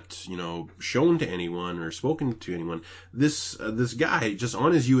 not, shown to anyone or spoken to anyone. This guy, just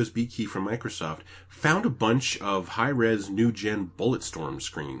on his USB key from Microsoft, found a bunch of high-res new-gen Bulletstorm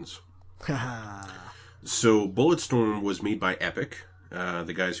screens. So Bulletstorm was made by Epic,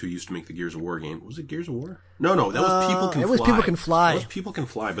 the guys who used to make the Gears of War game. Was it Gears of War? No, that was People Can Fly. It was People Can Fly. It was People Can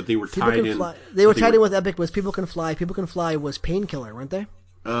Fly, but they were tied in. They were tied in with Epic. Was People Can Fly. People Can Fly was Painkiller, weren't they?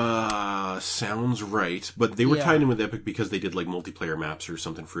 Sounds right. But they were tied in with Epic because they did like multiplayer maps or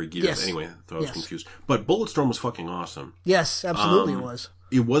something for Gears. Yes. Anyway, I thought I was confused. But Bulletstorm was fucking awesome. Yes, absolutely it was.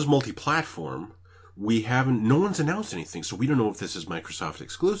 It was multi-platform. No one's announced anything, so we don't know if this is Microsoft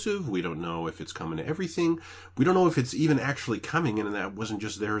exclusive. We don't know if it's coming to everything. We don't know if it's even actually coming and that wasn't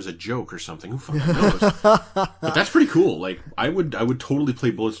just there as a joke or something. Who fucking knows? But that's pretty cool. Like, I would totally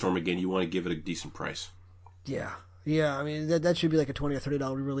play Bulletstorm again. You want to give it a decent price. Yeah. Yeah, I mean, that should be like a $20 or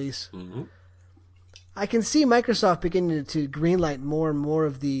 $30 release. Mm-hmm. I can see Microsoft beginning to greenlight more and more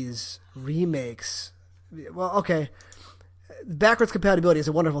of these remakes. Well, okay. Backwards compatibility is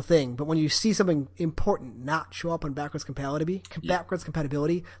a wonderful thing, but when you see something important not show up on backwards compatibility,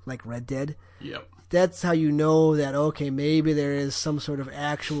 like Red Dead, that's how you know that, okay, maybe there is some sort of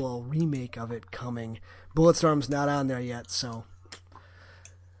actual remake of it coming. Bulletstorm's not on there yet, so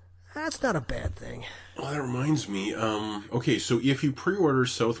that's not a bad thing. Well, that reminds me. Okay, so if you pre-order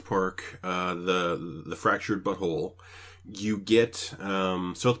South Park, the Fractured But Whole, you get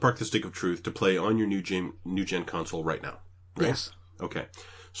South Park: The Stick of Truth to play on your new gen console right now. Right? Yes. Okay.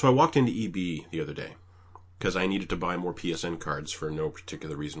 So I walked into EB the other day because I needed to buy more PSN cards for no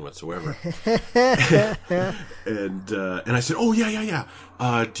particular reason whatsoever. and I said, "Oh yeah.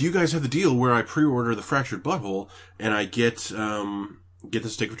 Do you guys have the deal where I pre-order the Fractured Butthole and I get the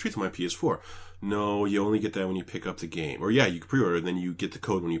Stick of Truth on my PS4?" No, you only get that when you pick up the game. Or you can pre-order, and then you get the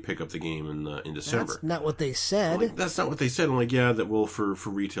code when you pick up the game in December. That's not what they said. That's not what they said. I'm like, for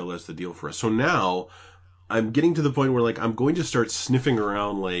retail, that's the deal for us. So now, I'm getting to the point where, like, I'm going to start sniffing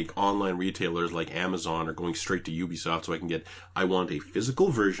around, like, online retailers like Amazon or going straight to Ubisoft so I want a physical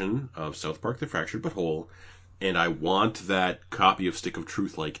version of South Park: The Fractured But Whole, and I want that copy of Stick of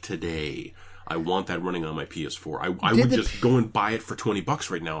Truth, like, today. I want that running on my PS4. I would just go and buy it for $20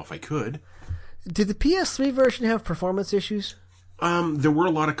 right now if I could. Did the PS3 version have performance issues? There were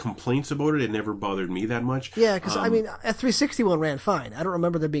a lot of complaints about it. It never bothered me that much. Yeah, because I mean, a 360 one ran fine. I don't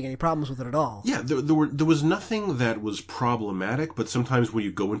remember there being any problems with it at all. Yeah, there was nothing that was problematic, but sometimes when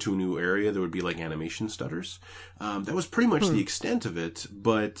you go into a new area, there would be like animation stutters. That was pretty much the extent of it,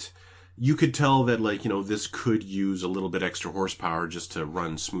 but you could tell that, like, this could use a little bit extra horsepower just to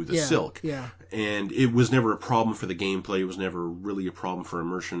run smooth as silk. Yeah. And it was never a problem for the gameplay. It was never really a problem for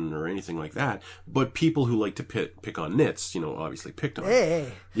immersion or anything like that. But people who like to pick on nits, obviously picked on it.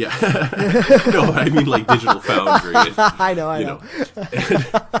 Hey. Yeah. No, I mean like Digital Foundry. And, I know.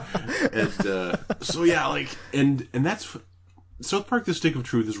 So yeah, like, and that's South Park: The Stick of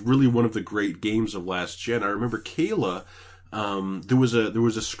Truth is really one of the great games of last gen. I remember Kayla. There was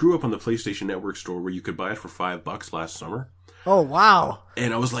a screw up on the PlayStation Network store where you could buy it for $5 last summer. Oh wow!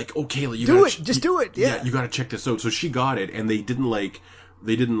 And I was like, "Oh, Kayla, you do it. Just do it. Yeah, you got to check this out." So she got it, and they didn't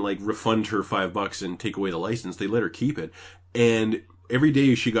refund her $5 and take away the license. They let her keep it, and every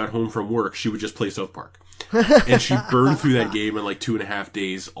day she got home from work, she would just play South Park, and she burned through that game in like 2.5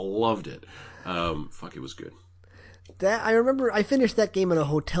 days. Loved it. It was good. That I remember. I finished that game in a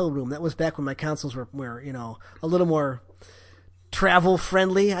hotel room. That was back when my consoles were a little more travel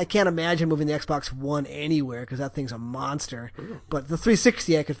friendly. I can't imagine moving the Xbox One anywhere because that thing's a monster. But the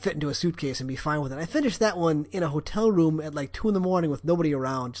 360 I could fit into a suitcase and be fine with it. I finished that one in a hotel room at like 2 a.m. with nobody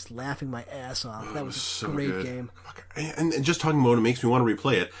around, just laughing my ass off. That was a great game. And just talking about it makes me want to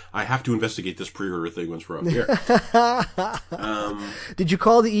replay it. I have to investigate this pre-order thing once we're up here. Did you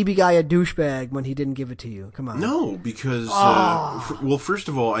call the EB guy a douchebag when he didn't give it to you? Come on. No, because first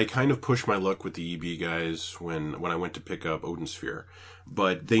of all, I kind of pushed my luck with the EB guys when I went to pick up Odin Sphere.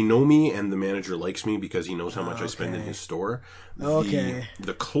 But they know me, and the manager likes me because he knows how much I spend in his store.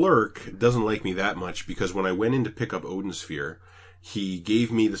 The clerk doesn't like me that much because when I went in to pick up Odin Sphere, he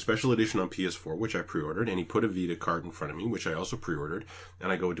gave me the special edition on PS4, which I pre-ordered, and he put a Vita card in front of me, which I also pre-ordered.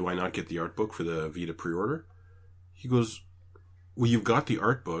 And I go, do I not get the art book for the Vita pre-order? He goes, well, you've got the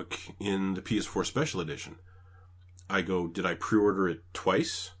art book in the PS4 special edition. I go, did I pre-order it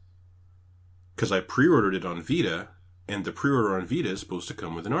twice? Because I pre-ordered it on Vita, and the pre-order on Vita is supposed to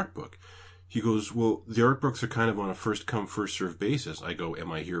come with an art book. He goes, well, the art books are kind of on a first-come, first-served basis. I go,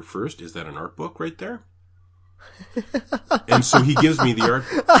 am I here first? Is that an art book right there? And so he gives me the art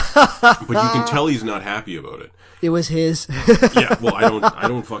book. But you can tell he's not happy about it. It was his. Yeah, well, I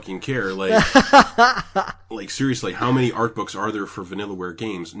don't fucking care. Like seriously, how many art books are there for Vanillaware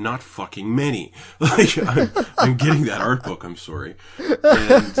games? Not fucking many. Like, I'm getting that art book, I'm sorry.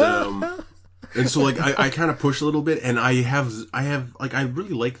 And so, like, I kind of push a little bit, and I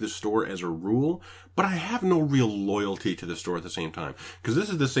really like the store as a rule, but I have no real loyalty to the store at the same time. Because this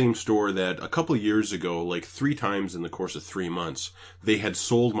is the same store that a couple of years ago, like 3 times in the course of 3 months, they had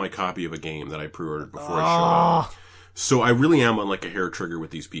sold my copy of a game that I pre-ordered before it showed up. So I really am on like a hair trigger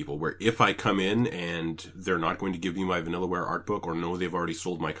with these people, where if I come in and they're not going to give me my Vanillaware art book, or know they've already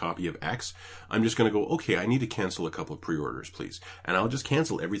sold my copy of X, I'm just going to go, okay, I need to cancel a couple of pre-orders, please. And I'll just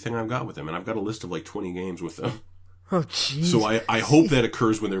cancel everything I've got with them. And I've got a list of like 20 games with them. Oh, jeez. So I hope that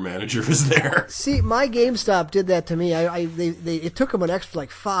occurs when their manager is there. See, my GameStop did that to me. It took them an extra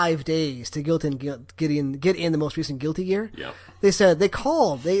like 5 days to get in the most recent Guilty Gear. Yeah. They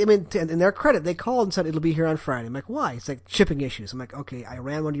called. In their credit, they called and said it'll be here on Friday. I'm like, why? It's like shipping issues. I'm like, okay, I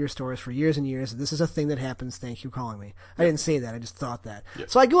ran one of your stores for years and years. This is a thing that happens. Thank you for calling me. I didn't say that. I just thought that. Yeah.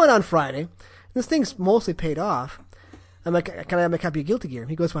 So I go in on Friday. This thing's mostly paid off. I'm like, can I have my copy of Guilty Gear?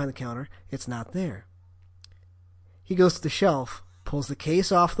 He goes behind the counter. It's not there. He goes to the shelf, pulls the case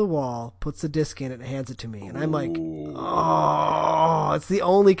off the wall, puts the disc in it, and hands it to me. And I'm like, oh, it's the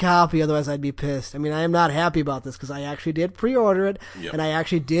only copy, otherwise I'd be pissed. I mean, I am not happy about this because I actually did pre-order it, and I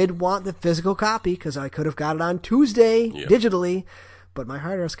actually did want the physical copy because I could have got it on Tuesday digitally, but my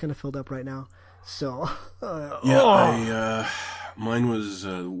hard drive's kind of filled up right now. So, mine was,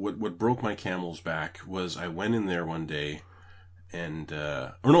 what broke my camel's back was I went in there one day, and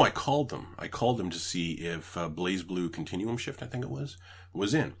I called them. I called them to see if Blaze Blue Continuum Shift, I think it was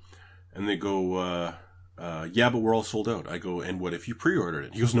in. And they go, yeah, but we're all sold out. I go, and what if you pre-ordered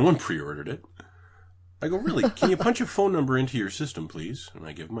it? He goes, no one pre-ordered it. I go, really? Can you punch a phone number into your system, please? And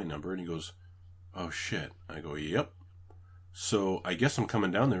I give him my number, and he goes, oh, shit. I go, yep. So I guess I'm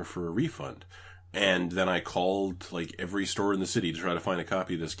coming down there for a refund. And then I called like every store in the city to try to find a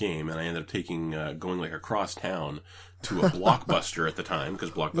copy of this game, and I ended up going like across town to a Blockbuster at the time,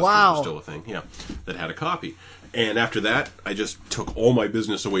 because Blockbuster was still a thing, that had a copy. And after that, I just took all my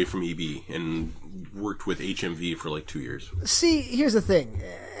business away from EB and worked with HMV for like 2 years. See, here's the thing.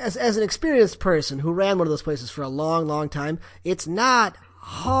 As an experienced person who ran one of those places for a long, long time, it's not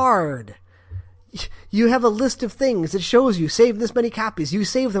hard. You have a list of things that shows you save this many copies. You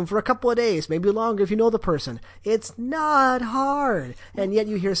save them for a couple of days, maybe longer if you know the person. It's not hard. And yet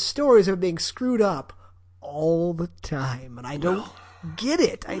you hear stories of being screwed up all the time. And I don't get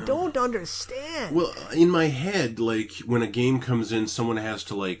it. I don't understand. Well, in my head, like, when a game comes in, someone has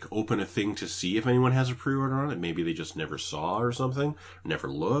to, like, open a thing to see if anyone has a pre-order on it. Maybe they just never saw or something, never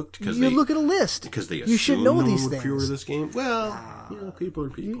looked. You look at a list. Because they you should know these things. Pre-order this game. Well, people are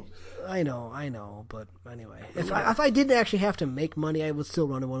people. I know, but anyway. If I didn't actually have to make money, I would still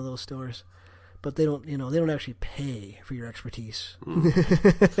run in one of those stores. But they don't, they don't actually pay for your expertise.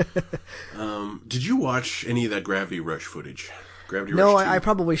 Did you watch any of that Gravity Rush footage? No, I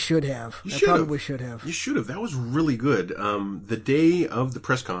probably should have. You should have. You should have. That was really good. The day of the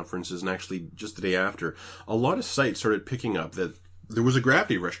press conferences, and actually just the day after, a lot of sites started picking up that there was a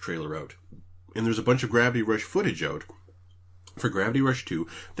Gravity Rush trailer out. And there's a bunch of Gravity Rush footage out for Gravity Rush 2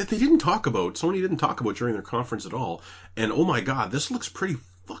 that they didn't talk about. Sony didn't talk about during their conference at all. And oh my god, this looks pretty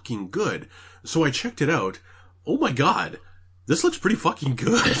fucking good. So I checked it out. Oh my god, this looks pretty fucking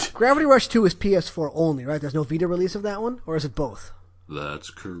good. Gravity Rush 2 is PS4 only, right? There's no Vita release of that one? Or is it both? That's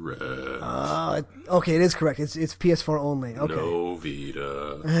correct. Okay, it is correct. It's PS4 only. Okay. No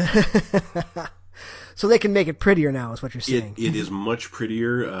Vita. So they can make it prettier now, is what you're saying. It is much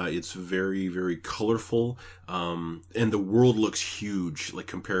prettier. It's very, very colorful. And the world looks huge, like,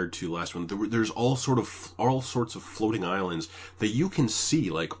 compared to the last one. There's all sorts of floating islands that you can see,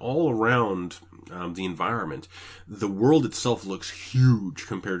 like, all around the environment. The world itself looks huge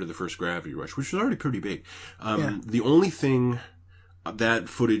compared to the first Gravity Rush, which was already pretty big. The only thing that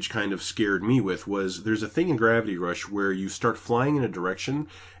footage kind of scared me with was there's a thing in Gravity Rush where you start flying in a direction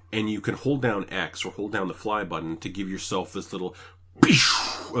and you can hold down X or hold down the fly button to give yourself this little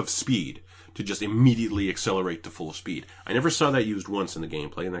of speed to just immediately accelerate to full speed. I never saw that used once in the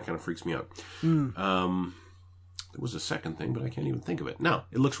gameplay, and that kind of freaks me out. There was a second thing, but I can't even think of it. No,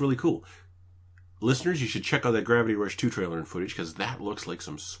 it looks really cool. Listeners, you should check out that Gravity Rush 2 trailer and footage, because that looks like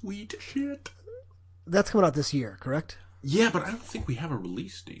some sweet shit. That's coming out this year, correct? Yeah, but I don't think we have a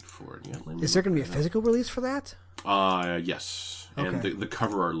release date for it yet. Is there going to be a physical release for that? Yes. And Okay. the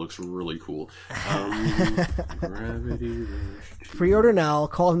cover art looks really cool. Gravity Rush 2. Pre-order now.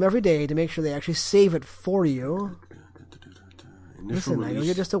 Call them every day to make sure they actually save it for you. Listen, I know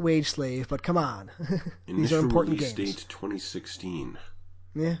you're just a wage slave, but come on. These are important release games. Date 2016.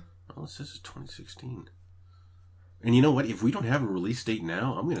 Yeah. Well, it says it's 2016. And you know what? If we don't have a release date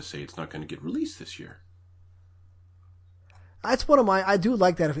now, I'm going to say it's not going to get released this year. That's one of my... I do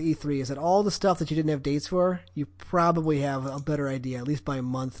like that of E3, is that all the stuff that you didn't have dates for, you probably have a better idea, at least by a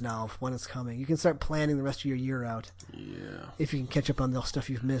month now, of when it's coming. You can start planning the rest of your year out. Yeah. If you can catch up on the stuff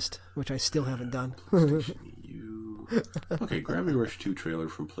you've missed, which I still haven't done. Okay, Gravity Rush 2 trailer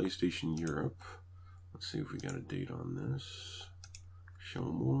from PlayStation Europe. Let's see if we got a date on this. Show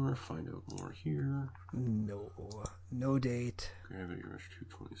more, find out more here. No date. Gravity Rush 2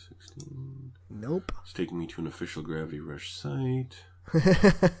 2016. Nope. It's taking me to an official Gravity Rush site.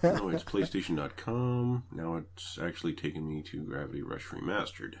 No, it's PlayStation.com. Now it's actually taking me to Gravity Rush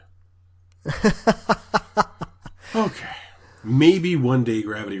Remastered. Okay. Maybe one day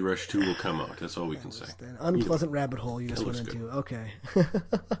Gravity Rush 2 will come out. That's all we can say. An unpleasant rabbit hole you just went into. Good. Okay.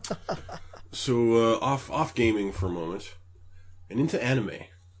 So, off gaming for a moment. And into anime.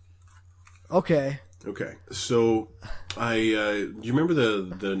 Okay. Okay. So, do you remember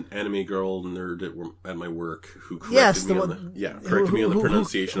the anime girl nerd at my work who corrected me on the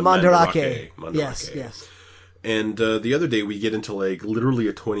pronunciation of Mandarake. Yes. And the other day we get into like literally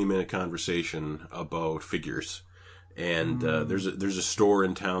a 20-minute conversation about figures. And there's a store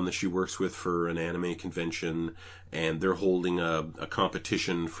in town that she works with for an anime convention, and they're holding a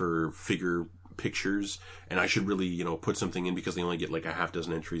competition for figure pictures, and I should really, put something in because they only get like a half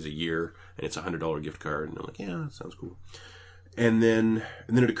dozen entries a year, and it's $100 gift card, and I'm like, yeah, that sounds cool. And then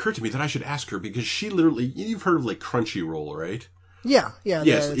it occurred to me that I should ask her, because she literally, you've heard of like Crunchyroll, right? Yeah.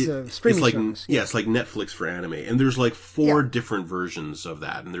 Yes, it's a streaming service. Yeah, it's like Netflix for anime, and there's like 4 different versions of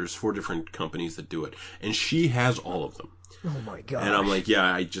that, and there's 4 different companies that do it, and she has all of them. Oh my god! And I'm like,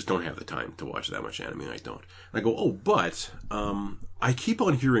 yeah, I just don't have the time to watch that much anime. I don't. And I go, but I keep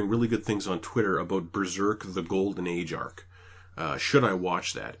on hearing really good things on Twitter about Berserk: The Golden Age arc. Should I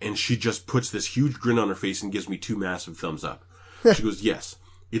watch that? And she just puts this huge grin on her face and gives me 2 massive thumbs up. She goes, yes,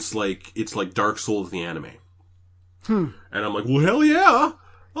 it's like Dark Souls the anime. And I'm like, well, hell yeah.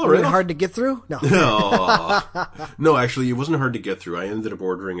 All right. Was it hard to get through? No. No, actually, it wasn't hard to get through. I ended up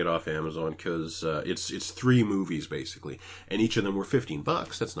ordering it off Amazon because it's 3 movies, basically. And each of them were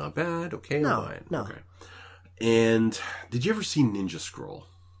 $15. That's not bad. Okay, No. Okay. And did you ever see Ninja Scroll?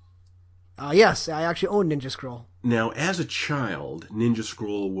 Yes, I actually own Ninja Scroll. Now, as a child, Ninja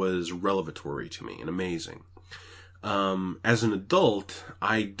Scroll was revelatory to me and amazing. As an adult,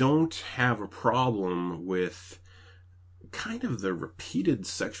 I don't have a problem with kind of the repeated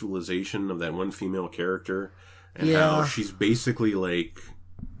sexualization of that one female character and how she's basically like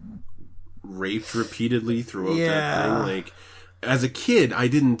raped repeatedly throughout that thing. Like, as a kid, I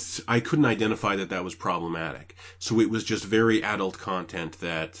couldn't identify that was problematic. So it was just very adult content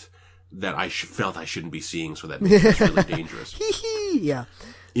that I felt I shouldn't be seeing, so that makes it really dangerous. Yeah.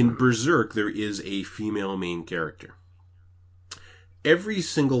 In Berserk, there is a female main character. Every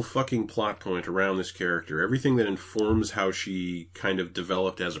single fucking plot point around this character, everything that informs how she kind of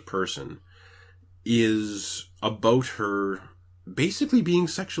developed as a person, is about her basically being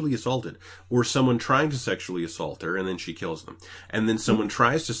sexually assaulted, or someone trying to sexually assault her and then she kills them, and then someone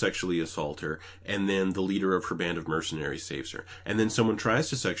tries to sexually assault her and then the leader of her band of mercenaries saves her, and then someone tries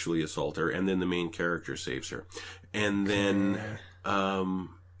to sexually assault her and then the main character saves her, and then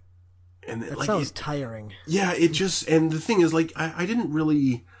that like, sounds tiring. Yeah, it just, and the thing is, like, I didn't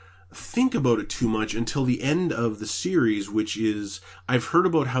really think about it too much until the end of the series, which is, I've heard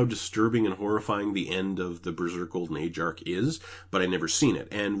about how disturbing and horrifying the end of the Berserk Golden Age arc is, but I never seen it.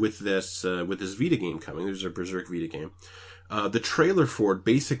 And with this Vita game coming, there's a Berserk Vita game, the trailer for it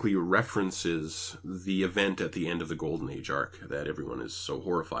basically references the event at the end of the Golden Age arc that everyone is so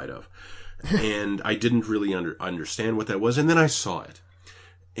horrified of. And I didn't really understand what that was, and then I saw it.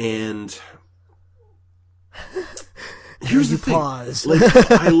 And here's the thing. Pause.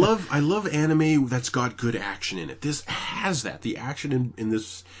 Like, I love anime that's got good action in it. This has that. The action in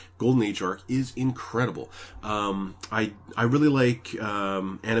this Golden Age arc is incredible. I really like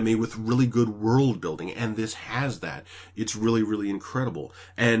anime with really good world building, and this has that. It's really, really incredible.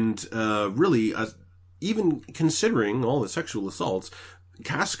 And really, even considering all the sexual assaults,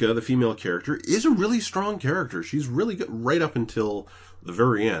 Casca, the female character, is a really strong character. She's really good right up until the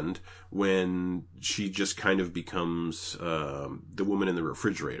very end, when she just kind of becomes the woman in the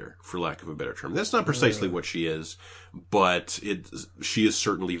refrigerator, for lack of a better term. That's not precisely what she is, but she is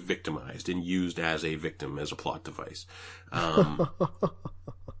certainly victimized and used as a victim, as a plot device.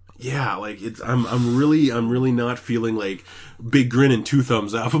 Yeah, like I'm really not feeling like big grin and two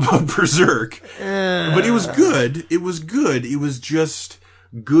thumbs up about Berserk. But it was good. It was good. It was just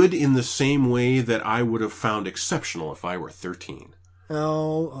good in the same way that I would have found exceptional if I were 13.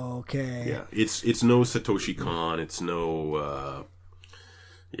 Oh, okay. Yeah, it's no Satoshi Kon. It's no.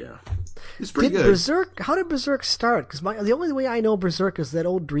 Yeah, it's pretty good. How did Berserk start? Because the only way I know Berserk is that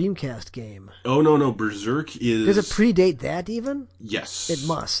old Dreamcast game. Oh no, Berserk is. Does it predate that even? Yes, it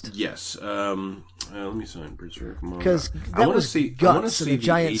must. Yes. Let me sign Berserk. Because that was Guts and a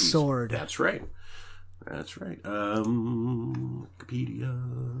giant sword. That's right. That's right. Wikipedia.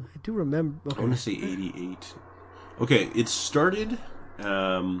 I do remember. Okay. I want to say 88. Okay, it started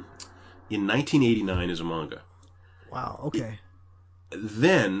in 1989 as a manga. Wow. Okay.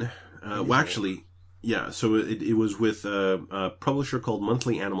 Then, actually, yeah. So it was with a publisher called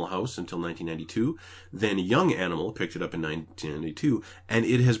Monthly Animal House until 1992. Then Young Animal picked it up in 1992, and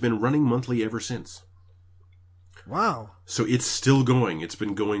it has been running monthly ever since. Wow. So it's still going. It's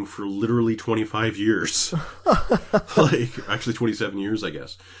been going for literally 25 years. Like, actually 27 years, I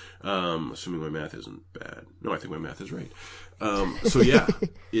guess. Assuming my math isn't bad. No, I think my math is right. So yeah,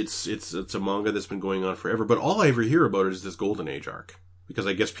 it's a manga that's been going on forever. But all I ever hear about it is this Golden Age arc. Because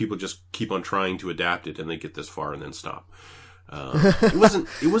I guess people just keep on trying to adapt it and they get this far and then stop. It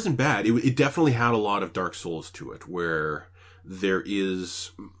wasn't bad. It definitely had a lot of Dark Souls to it, where there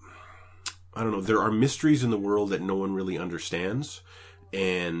is, I don't know, there are mysteries in the world that no one really understands.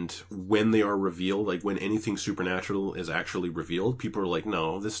 And when they are revealed, like when anything supernatural is actually revealed, people are like,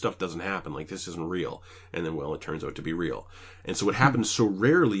 no, this stuff doesn't happen. Like, this isn't real. And then, well, it turns out to be real. And so it happens so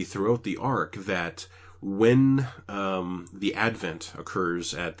rarely throughout the arc that when the Advent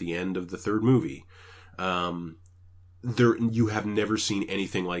occurs at the end of the third movie, you have never seen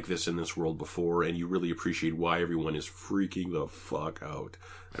anything like this in this world before, and you really appreciate why everyone is freaking the fuck out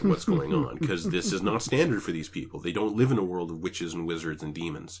at what's going on, because this is not standard for these people. They don't live in a world of witches and wizards and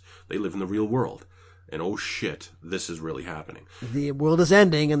demons. They live in the real world. And oh shit, this is really happening. The world is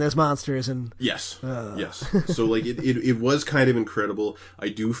ending and there's monsters and... Yes, yes. So like it was kind of incredible. I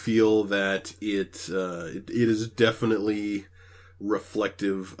do feel that it is definitely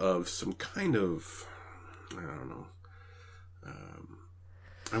reflective of some kind of, I don't know,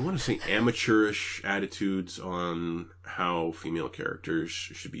 I want to say amateurish attitudes on how female characters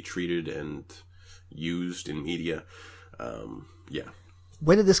should be treated and used in media. Yeah.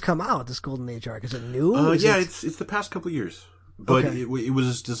 When did this come out, this Golden Age arc? Is it new? It's the past couple of years. But it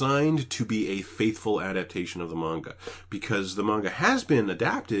was designed to be a faithful adaptation of the manga, because the manga has been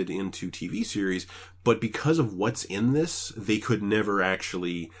adapted into TV series, but because of what's in this, they could never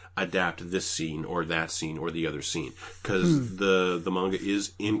actually adapt this scene or that scene or the other scene, because the manga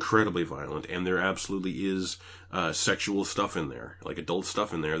is incredibly violent, and there absolutely is sexual stuff in there, like adult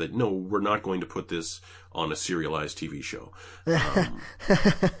stuff in there, that no, we're not going to put this on a serialized TV show.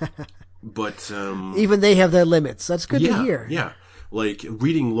 But even they have their limits. That's good to hear. Yeah, like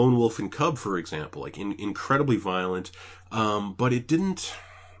reading Lone Wolf and Cub, for example, like incredibly violent, but it didn't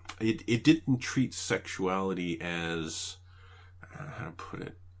treat sexuality as, how to put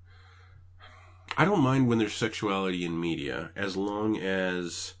it. I don't mind when there's sexuality in media, as long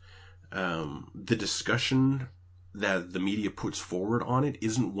as the discussion that the media puts forward on it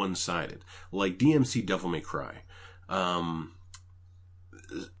isn't one-sided. Like DMC Devil May Cry.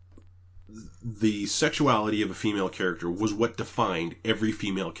 The sexuality of a female character was what defined every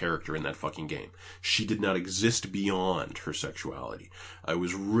female character in that fucking game. She did not exist beyond her sexuality. It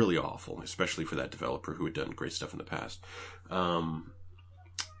was really awful, especially for that developer who had done great stuff in the past. And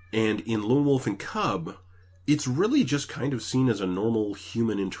in Lone Wolf and Cub, it's really just kind of seen as a normal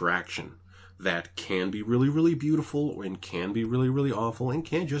human interaction that can be really, really beautiful and can be really, really awful and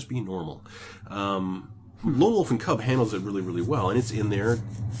can just be normal. Lone Wolf and Cub handles it really, really well, and it's in there,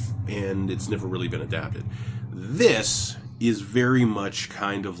 and it's never really been adapted. This is very much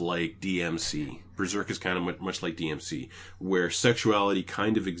kind of like DMC. Berserk is kind of much like DMC, where sexuality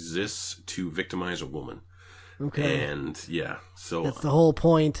kind of exists to victimize a woman. Okay. And yeah, so that's the whole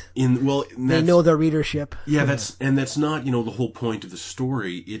point. They know their readership. Yeah, that's not, the whole point of the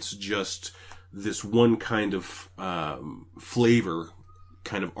story. It's just this one kind of flavor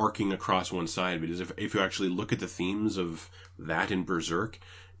kind of arcing across one side of it. Is if you actually look at the themes of that in Berserk,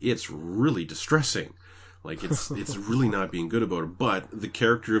 it's really distressing. Like, it's really not being good about it. But the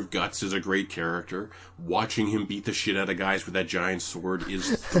character of Guts is a great character. Watching him beat the shit out of guys with that giant sword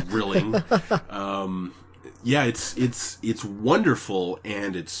is thrilling. Yeah, it's wonderful,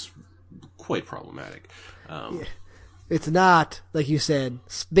 and it's quite problematic. It's not, like you said,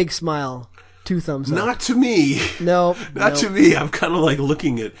 big smile, 2 thumbs up. Not to me. No. Not to me. I'm kind of like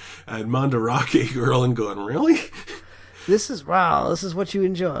looking at Mandarake Girl and going, really? This is what you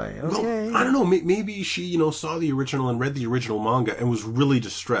enjoy. Okay. Well, I don't know. Maybe she, saw the original and read the original manga and was really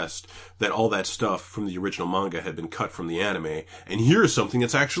distressed that all that stuff from the original manga had been cut from the anime. And here's something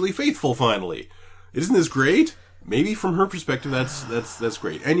that's actually faithful, finally. Isn't this great? Maybe from her perspective, that's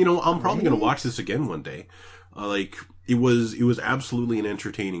great. And I'm probably going to watch this again one day. It was absolutely an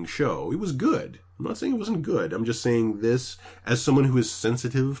entertaining show. It was good. I'm not saying it wasn't good. I'm just saying this, as someone who is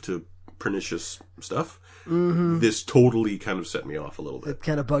sensitive to pernicious stuff, this totally kind of set me off a little bit. It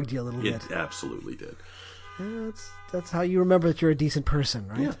kind of bugged you a little bit. It absolutely did. Yeah, that's how you remember that you're a decent person,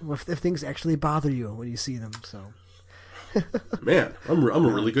 right? Yeah. If things actually bother you when you see them, so... Man, I'm a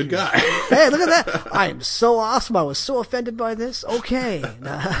really good guy. Hey, look at that. I am so awesome. I was so offended by this. Okay.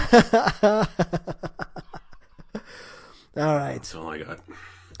 All right. That's all I got.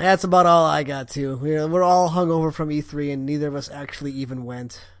 That's about all I got, too. We're all hungover from E3, and neither of us actually even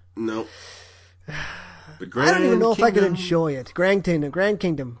went. No. I don't even know if I could enjoy it. Grand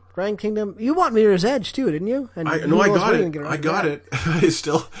Kingdom. You bought Mirror's Edge too, didn't you? I got it. I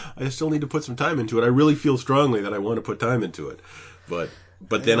still need to put some time into it. I really feel strongly that I want to put time into it, but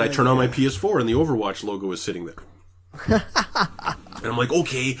then I turn on my PS4 and the Overwatch logo is sitting there, and I'm like,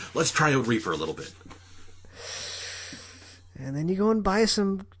 okay, let's try out Reaper a little bit. And then you go and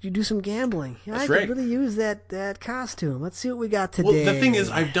you do some gambling. That's I right. could really use that costume. Let's see what we got today. Well, the thing is,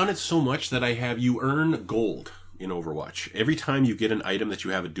 I've done it so much that you earn gold in Overwatch. Every time you get an item that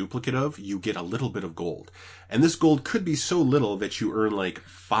you have a duplicate of, you get a little bit of gold. And this gold could be so little that you earn like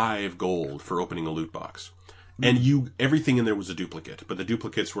 5 gold for opening a loot box. And everything in there was a duplicate, but the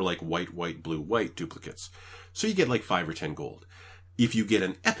duplicates were like white, blue, white duplicates. So you get like 5 or 10 gold. If you get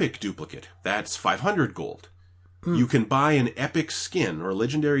an epic duplicate, that's 500 gold. You can buy an epic skin or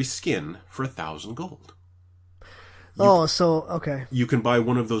legendary skin for 1,000 gold. Okay. You can buy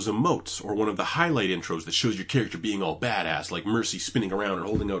one of those emotes or one of the highlight intros that shows your character being all badass, like Mercy spinning around and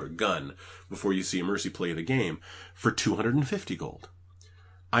holding out her gun before you see a Mercy play the game, for 250 gold.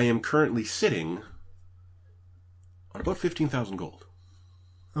 I am currently sitting on about 15,000 gold.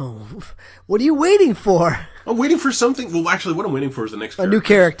 Oh, what are you waiting for? I'm waiting for something. Well, actually, what I'm waiting for is the next character. A new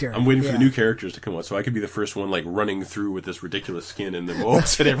character. I'm waiting for the new characters to come out, so I could be the first one, like, running through with this ridiculous skin and the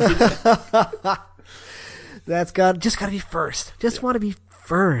mopes and everything. That's just got to be first. Want to be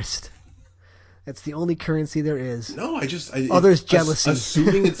first. That's the only currency there is. No, others' jealousy.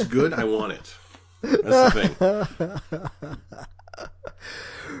 Assuming it's good, I want it. That's the thing.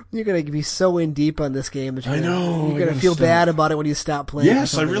 You're going to be so in deep on this game that I know. You're going to feel bad about it when you stop playing.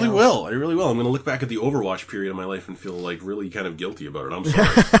 Yes, I really will. I really will. I'm going to look back at the Overwatch period of my life and feel like really kind of guilty about it. I'm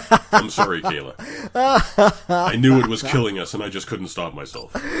sorry. I'm sorry, Kayla. I knew it was killing us and I just couldn't stop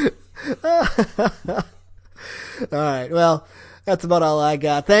myself. All right. Well, that's about all I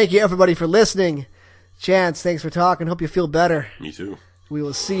got. Thank you, everybody, for listening. Chance, thanks for talking. Hope you feel better. Me too. We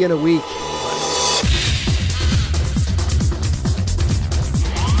will see you in a week.